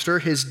master,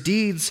 his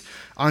deeds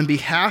on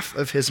behalf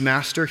of his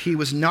master. He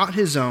was not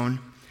his own,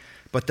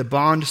 but the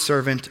bond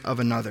servant of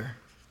another.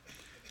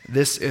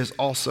 This is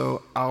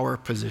also our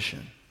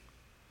position.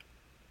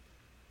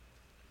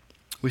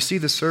 We see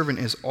the servant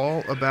is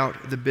all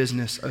about the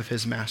business of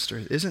his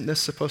master. Isn't this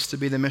supposed to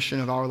be the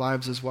mission of our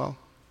lives as well?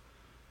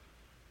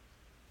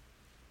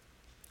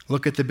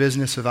 Look at the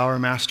business of our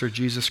master,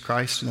 Jesus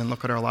Christ, and then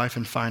look at our life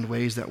and find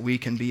ways that we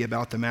can be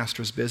about the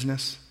master's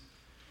business.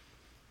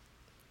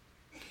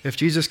 If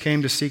Jesus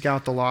came to seek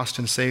out the lost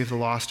and save the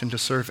lost and to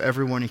serve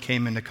everyone he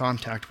came into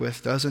contact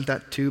with, doesn't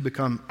that too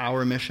become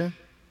our mission?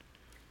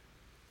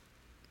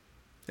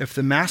 If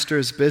the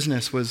master's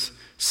business was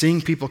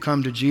seeing people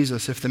come to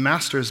Jesus, if the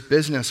master's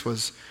business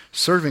was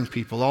serving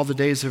people all the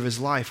days of his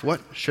life, what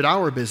should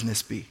our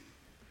business be?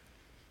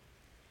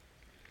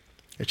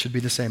 It should be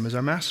the same as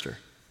our master.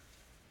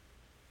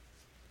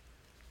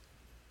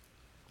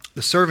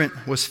 The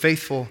servant was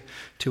faithful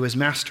to his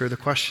master. The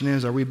question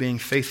is, are we being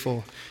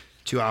faithful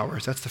to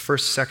ours? That's the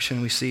first section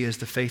we see is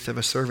the faith of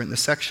a servant. The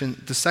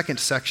second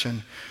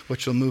section,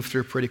 which we'll move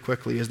through pretty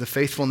quickly, is the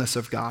faithfulness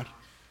of God.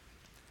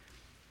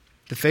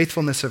 The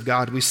faithfulness of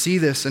God. We see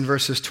this in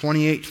verses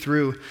 28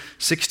 through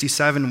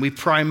 67. We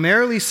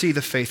primarily see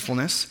the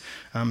faithfulness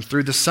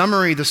through the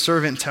summary the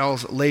servant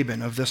tells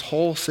Laban of this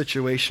whole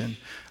situation.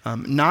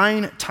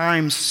 9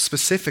 times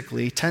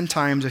specifically, 10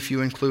 times if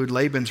you include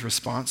Laban's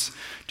response,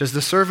 does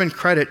the servant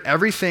credit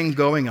everything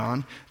going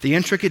on, the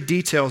intricate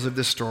details of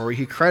this story,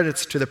 he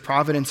credits to the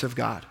providence of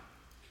God.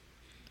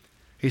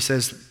 He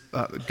says,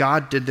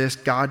 God did this,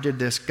 God did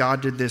this,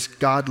 God did this,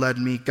 God led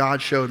me,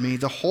 God showed me.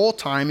 The whole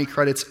time he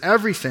credits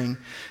everything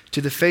to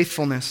the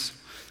faithfulness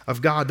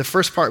of God. The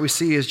first part we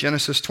see is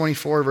Genesis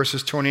 24,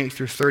 verses 28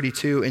 through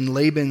 32, in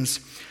Laban's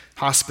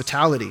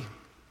hospitality.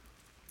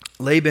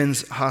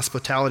 Laban's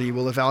hospitality,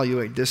 we'll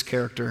evaluate this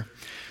character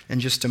in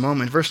just a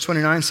moment. Verse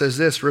 29 says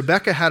this,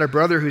 Rebekah had a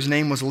brother whose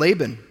name was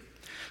Laban.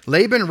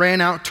 Laban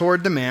ran out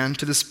toward the man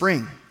to the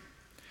spring.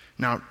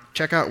 Now,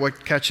 check out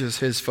what catches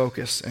his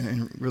focus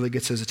and really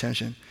gets his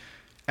attention.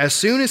 As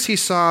soon as he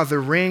saw the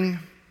ring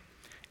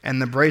and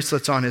the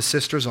bracelets on his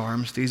sister's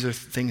arms, these are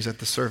things that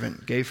the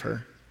servant gave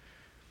her,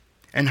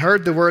 and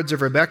heard the words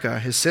of Rebekah,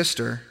 his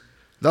sister,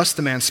 thus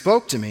the man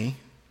spoke to me,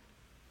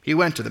 he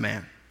went to the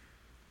man.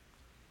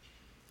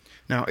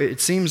 Now,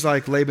 it seems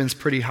like Laban's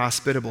pretty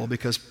hospitable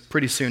because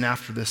pretty soon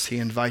after this, he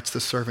invites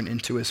the servant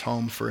into his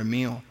home for a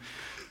meal.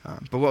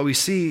 But what we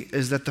see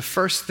is that the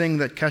first thing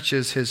that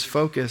catches his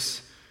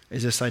focus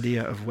is this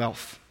idea of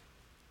wealth.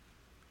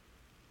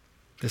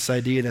 This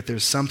idea that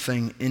there's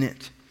something in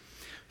it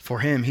for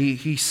him.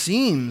 He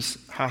seems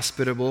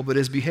hospitable, but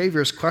his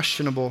behavior is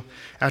questionable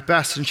at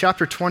best. In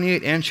chapter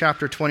 28 and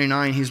chapter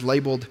 29, he's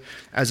labeled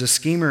as a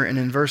schemer. And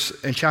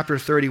in chapter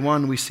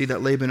 31, we see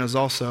that Laban is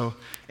also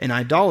an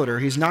idolater.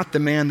 He's not the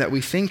man that we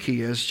think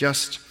he is,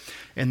 just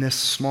in this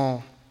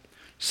small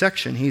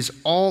section. He's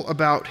all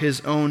about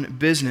his own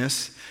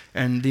business.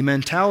 And the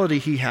mentality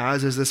he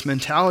has is this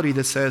mentality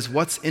that says,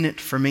 what's in it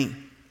for me?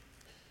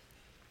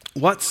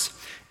 What's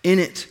in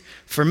it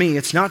for me?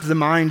 It's not the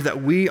mind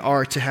that we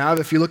are to have.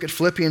 If you look at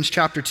Philippians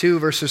chapter 2,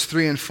 verses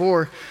 3 and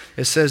 4,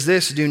 it says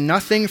this, do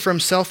nothing from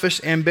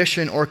selfish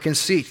ambition or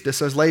conceit.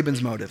 This is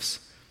Laban's motives.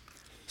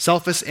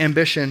 Selfish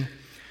ambition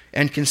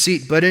and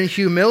conceit. But in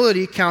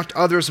humility count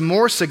others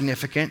more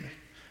significant.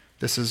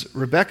 This is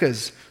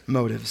Rebekah's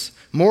motives.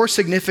 More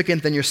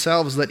significant than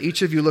yourselves, let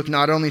each of you look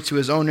not only to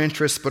his own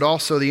interests, but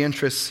also the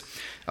interests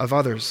of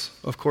others.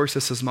 Of course,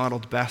 this is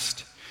modeled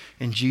best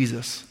in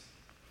Jesus,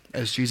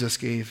 as Jesus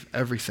gave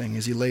everything,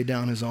 as he laid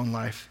down his own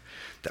life,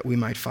 that we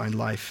might find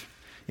life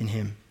in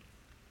him.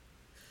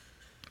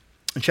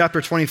 In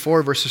chapter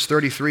 24, verses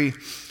 33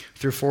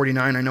 through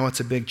 49, I know it's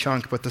a big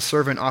chunk, but the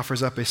servant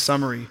offers up a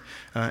summary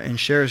and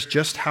shares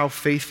just how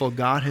faithful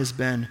God has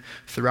been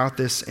throughout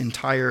this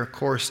entire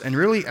course. And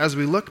really, as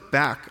we look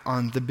back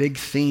on the big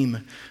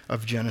theme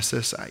of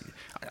Genesis,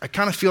 I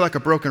kind of feel like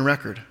a broken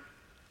record.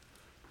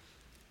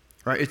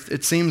 Right?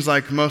 It seems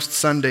like most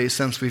Sundays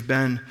since we've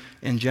been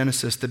in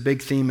Genesis, the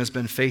big theme has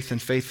been faith and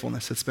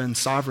faithfulness. It's been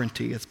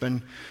sovereignty. It's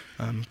been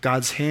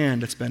God's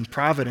hand. It's been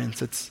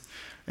providence.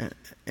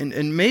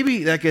 And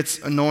maybe that gets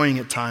annoying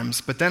at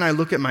times, but then I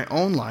look at my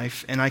own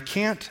life and I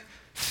can't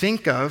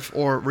think of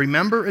or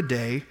remember a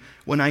day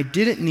when I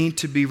didn't need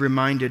to be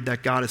reminded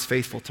that God is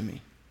faithful to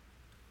me.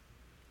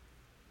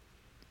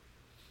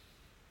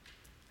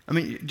 I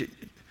mean,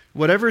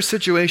 whatever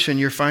situation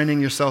you're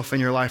finding yourself in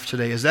your life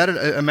today, is that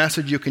a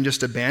message you can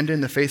just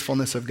abandon, the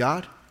faithfulness of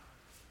God?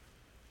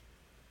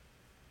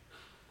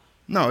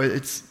 No,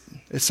 it's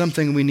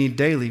something we need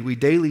daily. We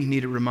daily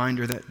need a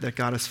reminder that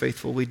God is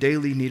faithful. We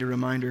daily need a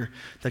reminder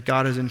that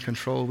God is in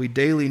control. We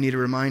daily need a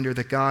reminder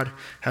that God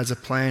has a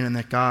plan and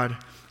that God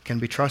can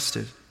be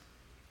trusted.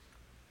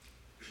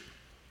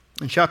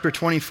 In chapter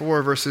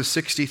 24, verses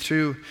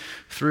 62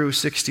 through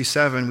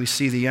 67, we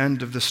see the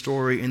end of the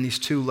story, and these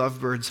two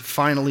lovebirds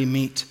finally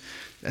meet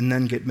and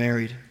then get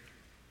married.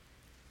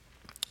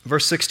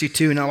 Verse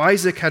 62, now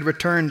Isaac had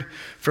returned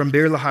from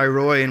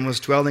Beer-lahai-roi and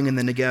was dwelling in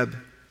the Negeb.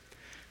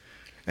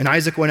 And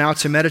Isaac went out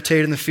to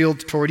meditate in the field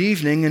toward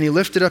evening, and he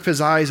lifted up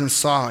his eyes and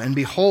saw, and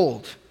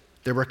behold,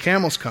 there were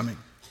camels coming.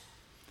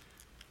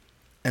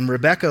 And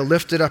Rebekah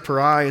lifted up her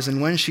eyes, and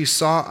when she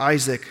saw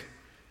Isaac,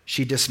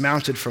 she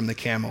dismounted from the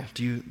camel.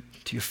 Do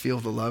you feel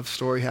the love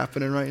story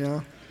happening right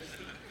now?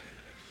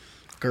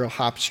 Girl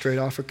hopped straight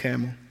off her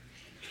camel.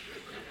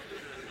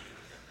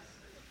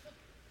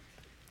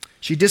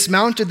 She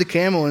dismounted the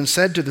camel and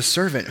said to the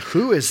servant,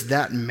 who is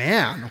that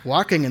man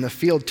walking in the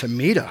field to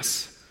meet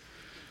us?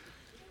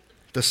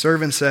 The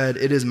servant said,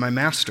 it is my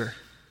master.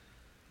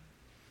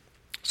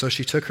 So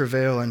she took her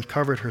veil and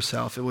covered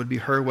herself. It would be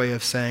her way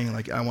of saying,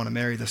 like, I want to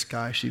marry this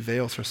guy. She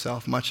veils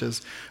herself, much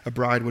as a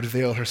bride would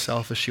veil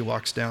herself as she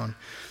walks down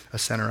a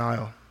center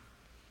aisle.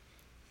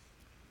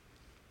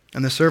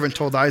 And the servant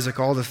told Isaac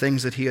all the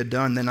things that he had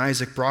done. Then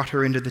Isaac brought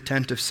her into the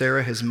tent of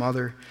Sarah, his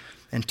mother,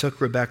 and took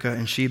Rebekah,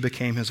 and she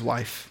became his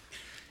wife.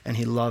 And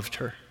he loved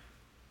her.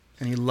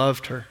 And he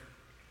loved her.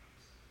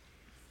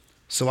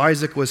 So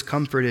Isaac was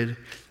comforted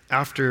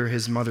after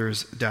his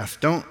mother's death.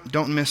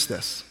 Don't miss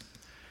this.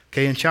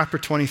 Okay, in chapter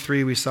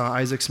 23, we saw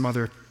Isaac's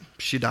mother,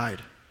 she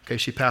died. Okay,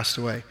 she passed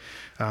away.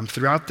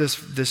 Throughout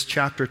this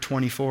chapter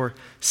 24,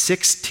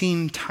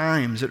 16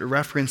 times it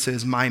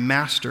references my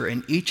master,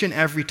 and each and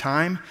every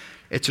time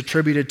it's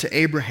attributed to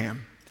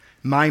Abraham.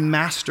 My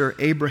master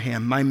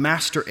Abraham, my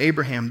master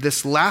Abraham.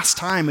 This last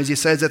time, as he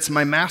says it's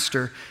my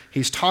master,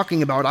 he's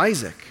talking about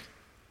Isaac.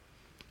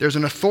 There's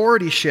an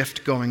authority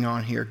shift going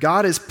on here.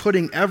 God is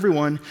putting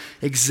everyone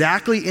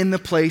exactly in the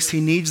place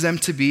he needs them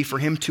to be for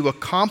him to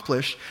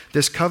accomplish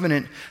this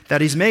covenant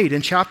that he's made.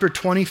 In chapter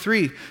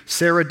 23,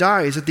 Sarah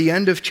dies. At the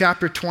end of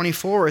chapter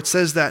 24, it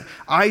says that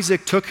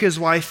Isaac took his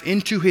wife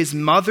into his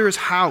mother's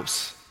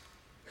house.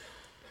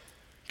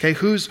 Okay,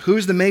 who's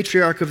the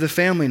matriarch of the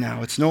family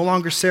now? It's no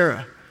longer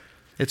Sarah.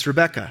 It's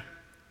Rebekah.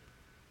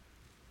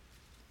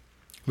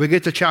 We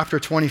get to chapter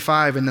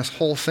 25 and this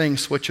whole thing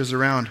switches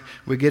around.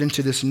 We get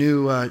into this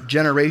new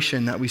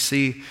generation that we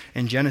see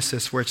in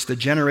Genesis where it's the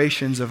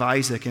generations of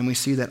Isaac, and we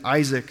see that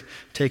Isaac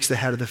takes the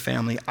head of the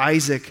family.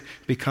 Isaac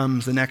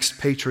becomes the next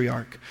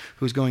patriarch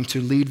who's going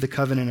to lead the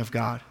covenant of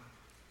God.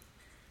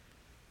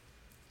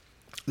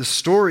 The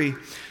story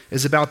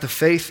is about the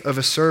faith of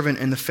a servant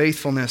and the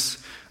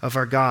faithfulness of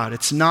our God.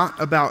 It's not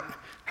about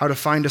how to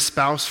find a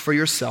spouse for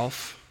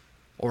yourself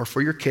or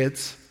for your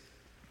kids,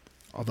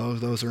 although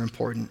those are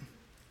important.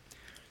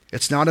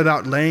 It's not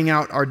about laying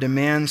out our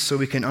demands so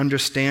we can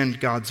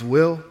understand God's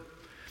will.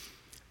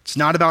 It's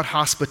not about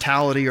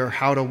hospitality or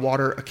how to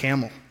water a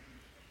camel.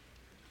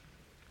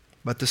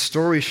 But the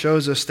story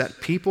shows us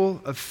that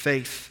people of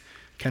faith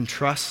can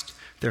trust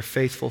their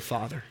faithful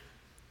Father.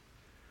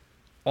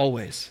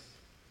 Always.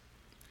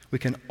 We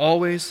can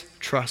always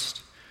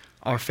trust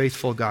our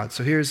faithful God.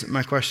 So here's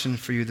my question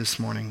for you this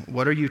morning.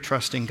 What are you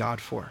trusting God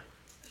for?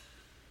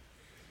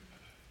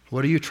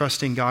 What are you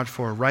trusting God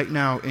for right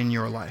now in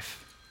your life?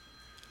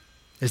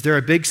 Is there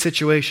a big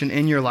situation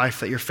in your life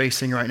that you're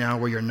facing right now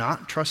where you're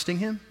not trusting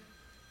him?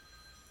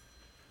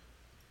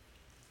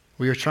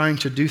 Where you're trying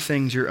to do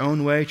things your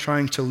own way,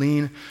 trying to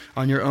lean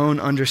on your own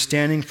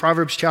understanding?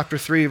 Proverbs chapter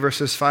 3,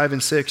 verses 5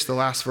 and 6, the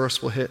last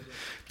verse we'll hit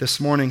this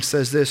morning,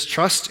 says this: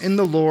 "Trust in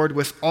the Lord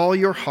with all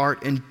your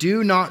heart and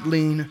do not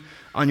lean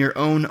on your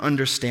own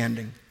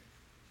understanding.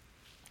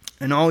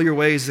 In all your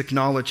ways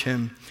acknowledge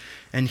him,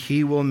 and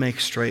he will make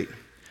straight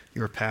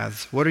your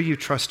paths." What are you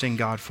trusting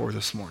God for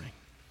this morning?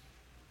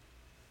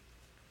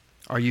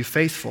 Are you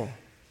faithful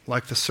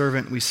like the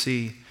servant we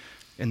see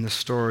in the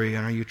story?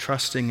 And are you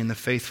trusting in the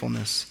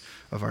faithfulness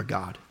of our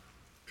God?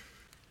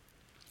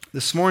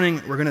 This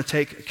morning, we're going to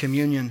take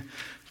communion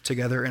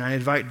together, and I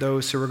invite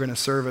those who are going to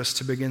serve us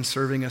to begin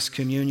serving us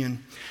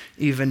communion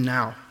even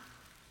now.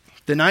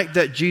 The night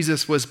that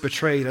Jesus was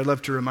betrayed, I'd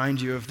love to remind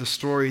you of the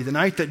story. The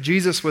night that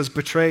Jesus was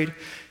betrayed,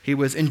 he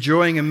was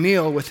enjoying a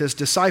meal with his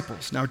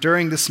disciples. Now,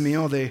 during this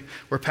meal, they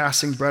were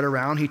passing bread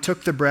around. He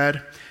took the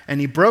bread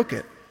and he broke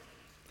it.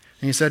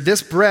 And he said,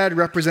 "This bread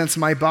represents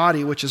my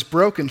body, which is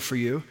broken for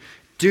you.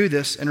 Do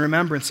this in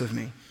remembrance of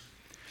me."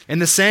 In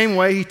the same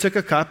way, he took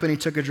a cup and he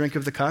took a drink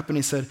of the cup and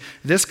he said,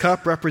 "This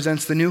cup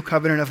represents the new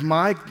covenant of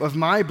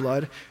my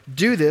blood.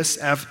 Do this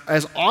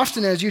as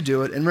often as you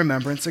do it in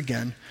remembrance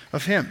again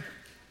of him."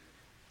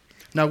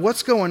 Now,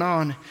 what's going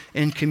on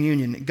in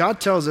communion?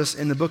 God tells us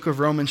in the book of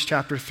Romans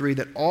chapter 3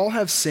 that all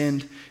have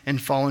sinned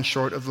and fallen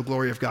short of the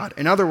glory of God.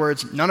 In other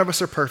words, none of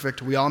us are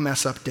perfect. We all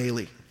mess up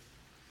daily.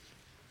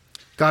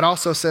 God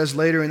also says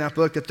later in that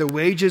book that the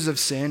wages of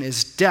sin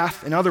is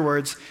death. In other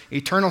words,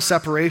 eternal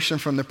separation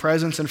from the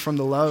presence and from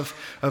the love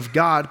of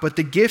God. But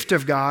the gift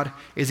of God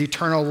is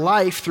eternal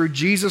life through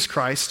Jesus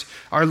Christ,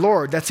 our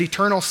Lord. That's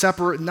eternal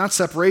not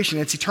separation,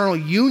 it's eternal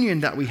union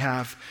that we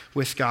have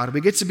with God.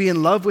 We get to be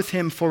in love with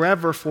him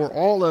forever for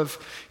all of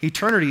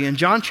eternity. In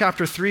John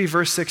chapter 3,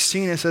 verse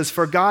 16, it says,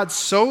 "For God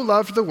so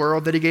loved the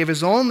world that he gave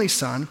his only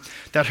Son,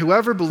 that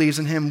whoever believes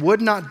in him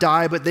would not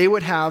die, but they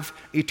would have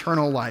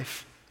eternal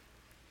life."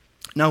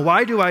 Now,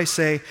 why do I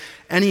say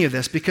any of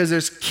this? Because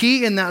there's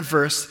key in that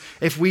verse.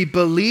 If we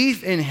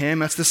believe in him,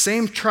 that's the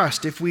same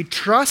trust. If we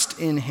trust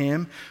in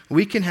him,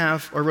 we can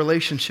have a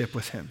relationship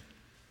with him.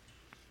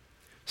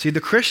 See,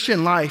 the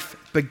Christian life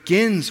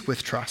begins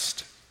with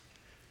trust.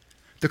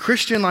 The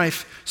Christian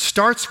life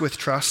starts with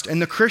trust,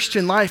 and the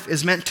Christian life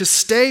is meant to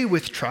stay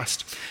with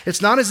trust.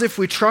 It's not as if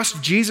we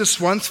trust Jesus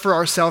once for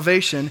our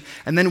salvation,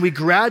 and then we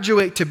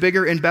graduate to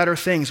bigger and better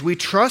things. We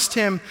trust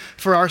him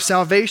for our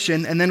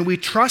salvation, and then we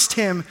trust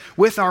him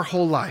with our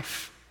whole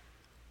life.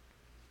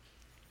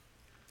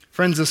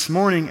 Friends, this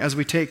morning, as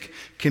we take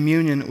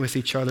communion with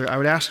each other, I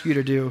would ask you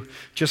to do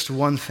just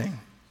one thing.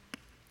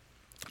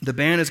 The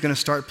band is going to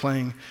start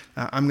playing.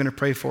 I'm going to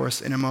pray for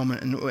us in a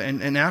moment.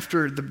 And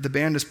after the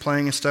band is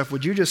playing and stuff,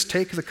 would you just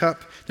take the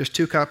cup? There's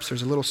 2 cups.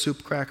 There's a little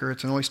soup cracker.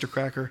 It's an oyster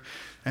cracker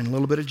and a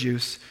little bit of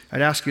juice.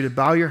 I'd ask you to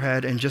bow your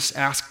head and just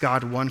ask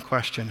God one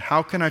question.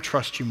 How can I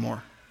trust you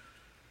more?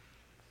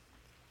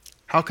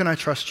 How can I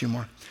trust you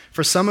more?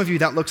 For some of you,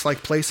 that looks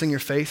like placing your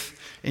faith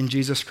in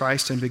Jesus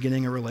Christ and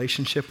beginning a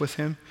relationship with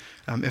him.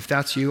 If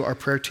that's you, our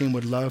prayer team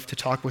would love to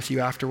talk with you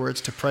afterwards,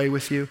 to pray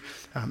with you.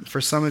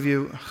 For some of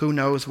you, who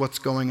knows what's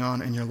going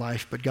on in your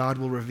life, but God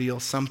will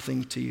reveal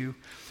something to you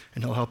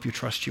and he'll help you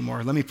trust you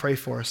more. Let me pray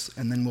for us,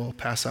 and then we'll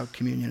pass out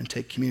communion and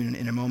take communion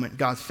in a moment.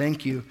 God,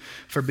 thank you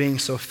for being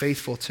so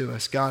faithful to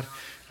us. God,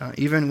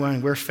 even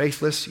when we're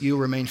faithless, you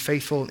remain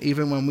faithful.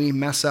 Even when we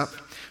mess up,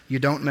 you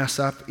don't mess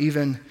up.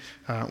 Even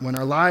when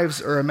our lives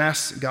are a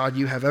mess, God,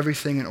 you have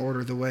everything in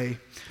order the way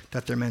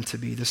that they're meant to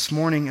be. This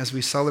morning, as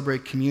we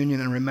celebrate communion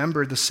and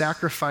remember the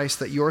sacrifice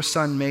that your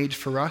Son made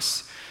for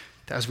us,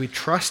 as we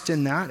trust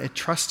in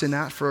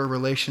that for a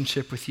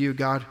relationship with you,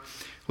 God,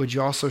 would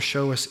you also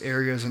show us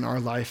areas in our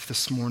life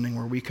this morning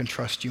where we can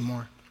trust you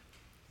more?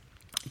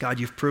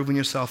 God, you've proven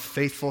yourself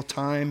faithful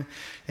time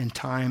and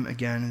time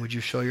again. Would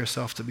you show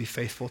yourself to be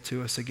faithful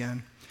to us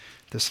again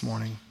this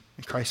morning?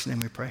 In Christ's name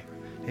we pray.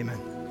 Amen.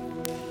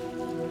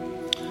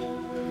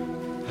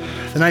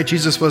 The night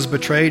Jesus was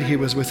betrayed, he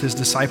was with his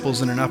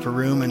disciples in an upper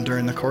room, and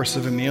during the course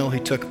of a meal, he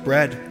took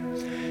bread.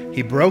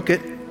 He broke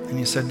it, and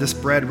he said, "This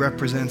bread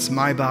represents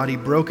my body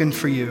broken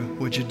for you.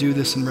 Would you do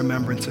this in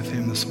remembrance of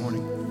him this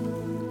morning?"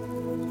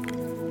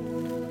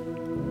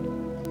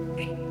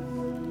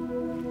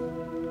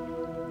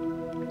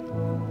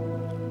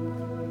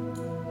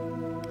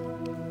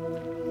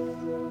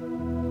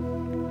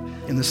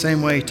 In the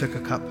same way, he took a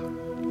cup.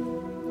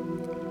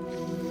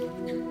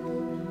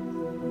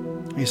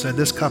 He said,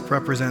 "This cup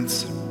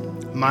represents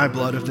my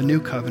blood of the new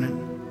covenant.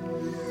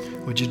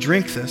 Would you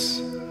drink this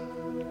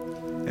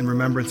in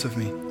remembrance of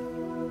me?"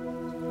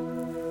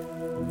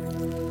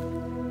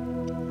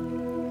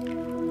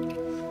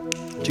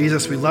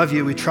 Jesus, we love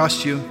you. We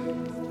trust you.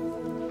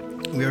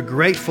 We are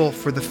grateful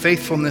for the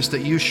faithfulness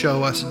that you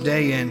show us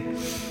day in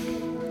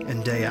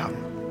and day out.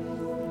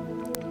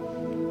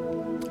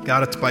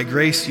 God, it's by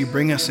grace you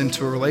bring us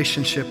into a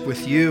relationship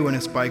with you, and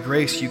it's by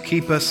grace you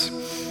keep us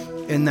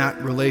in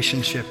that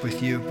relationship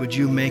with you. Would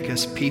you make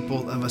us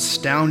people of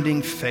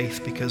astounding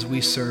faith because we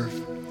serve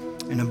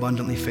an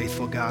abundantly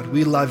faithful God.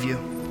 We love you.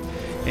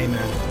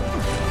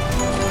 Amen.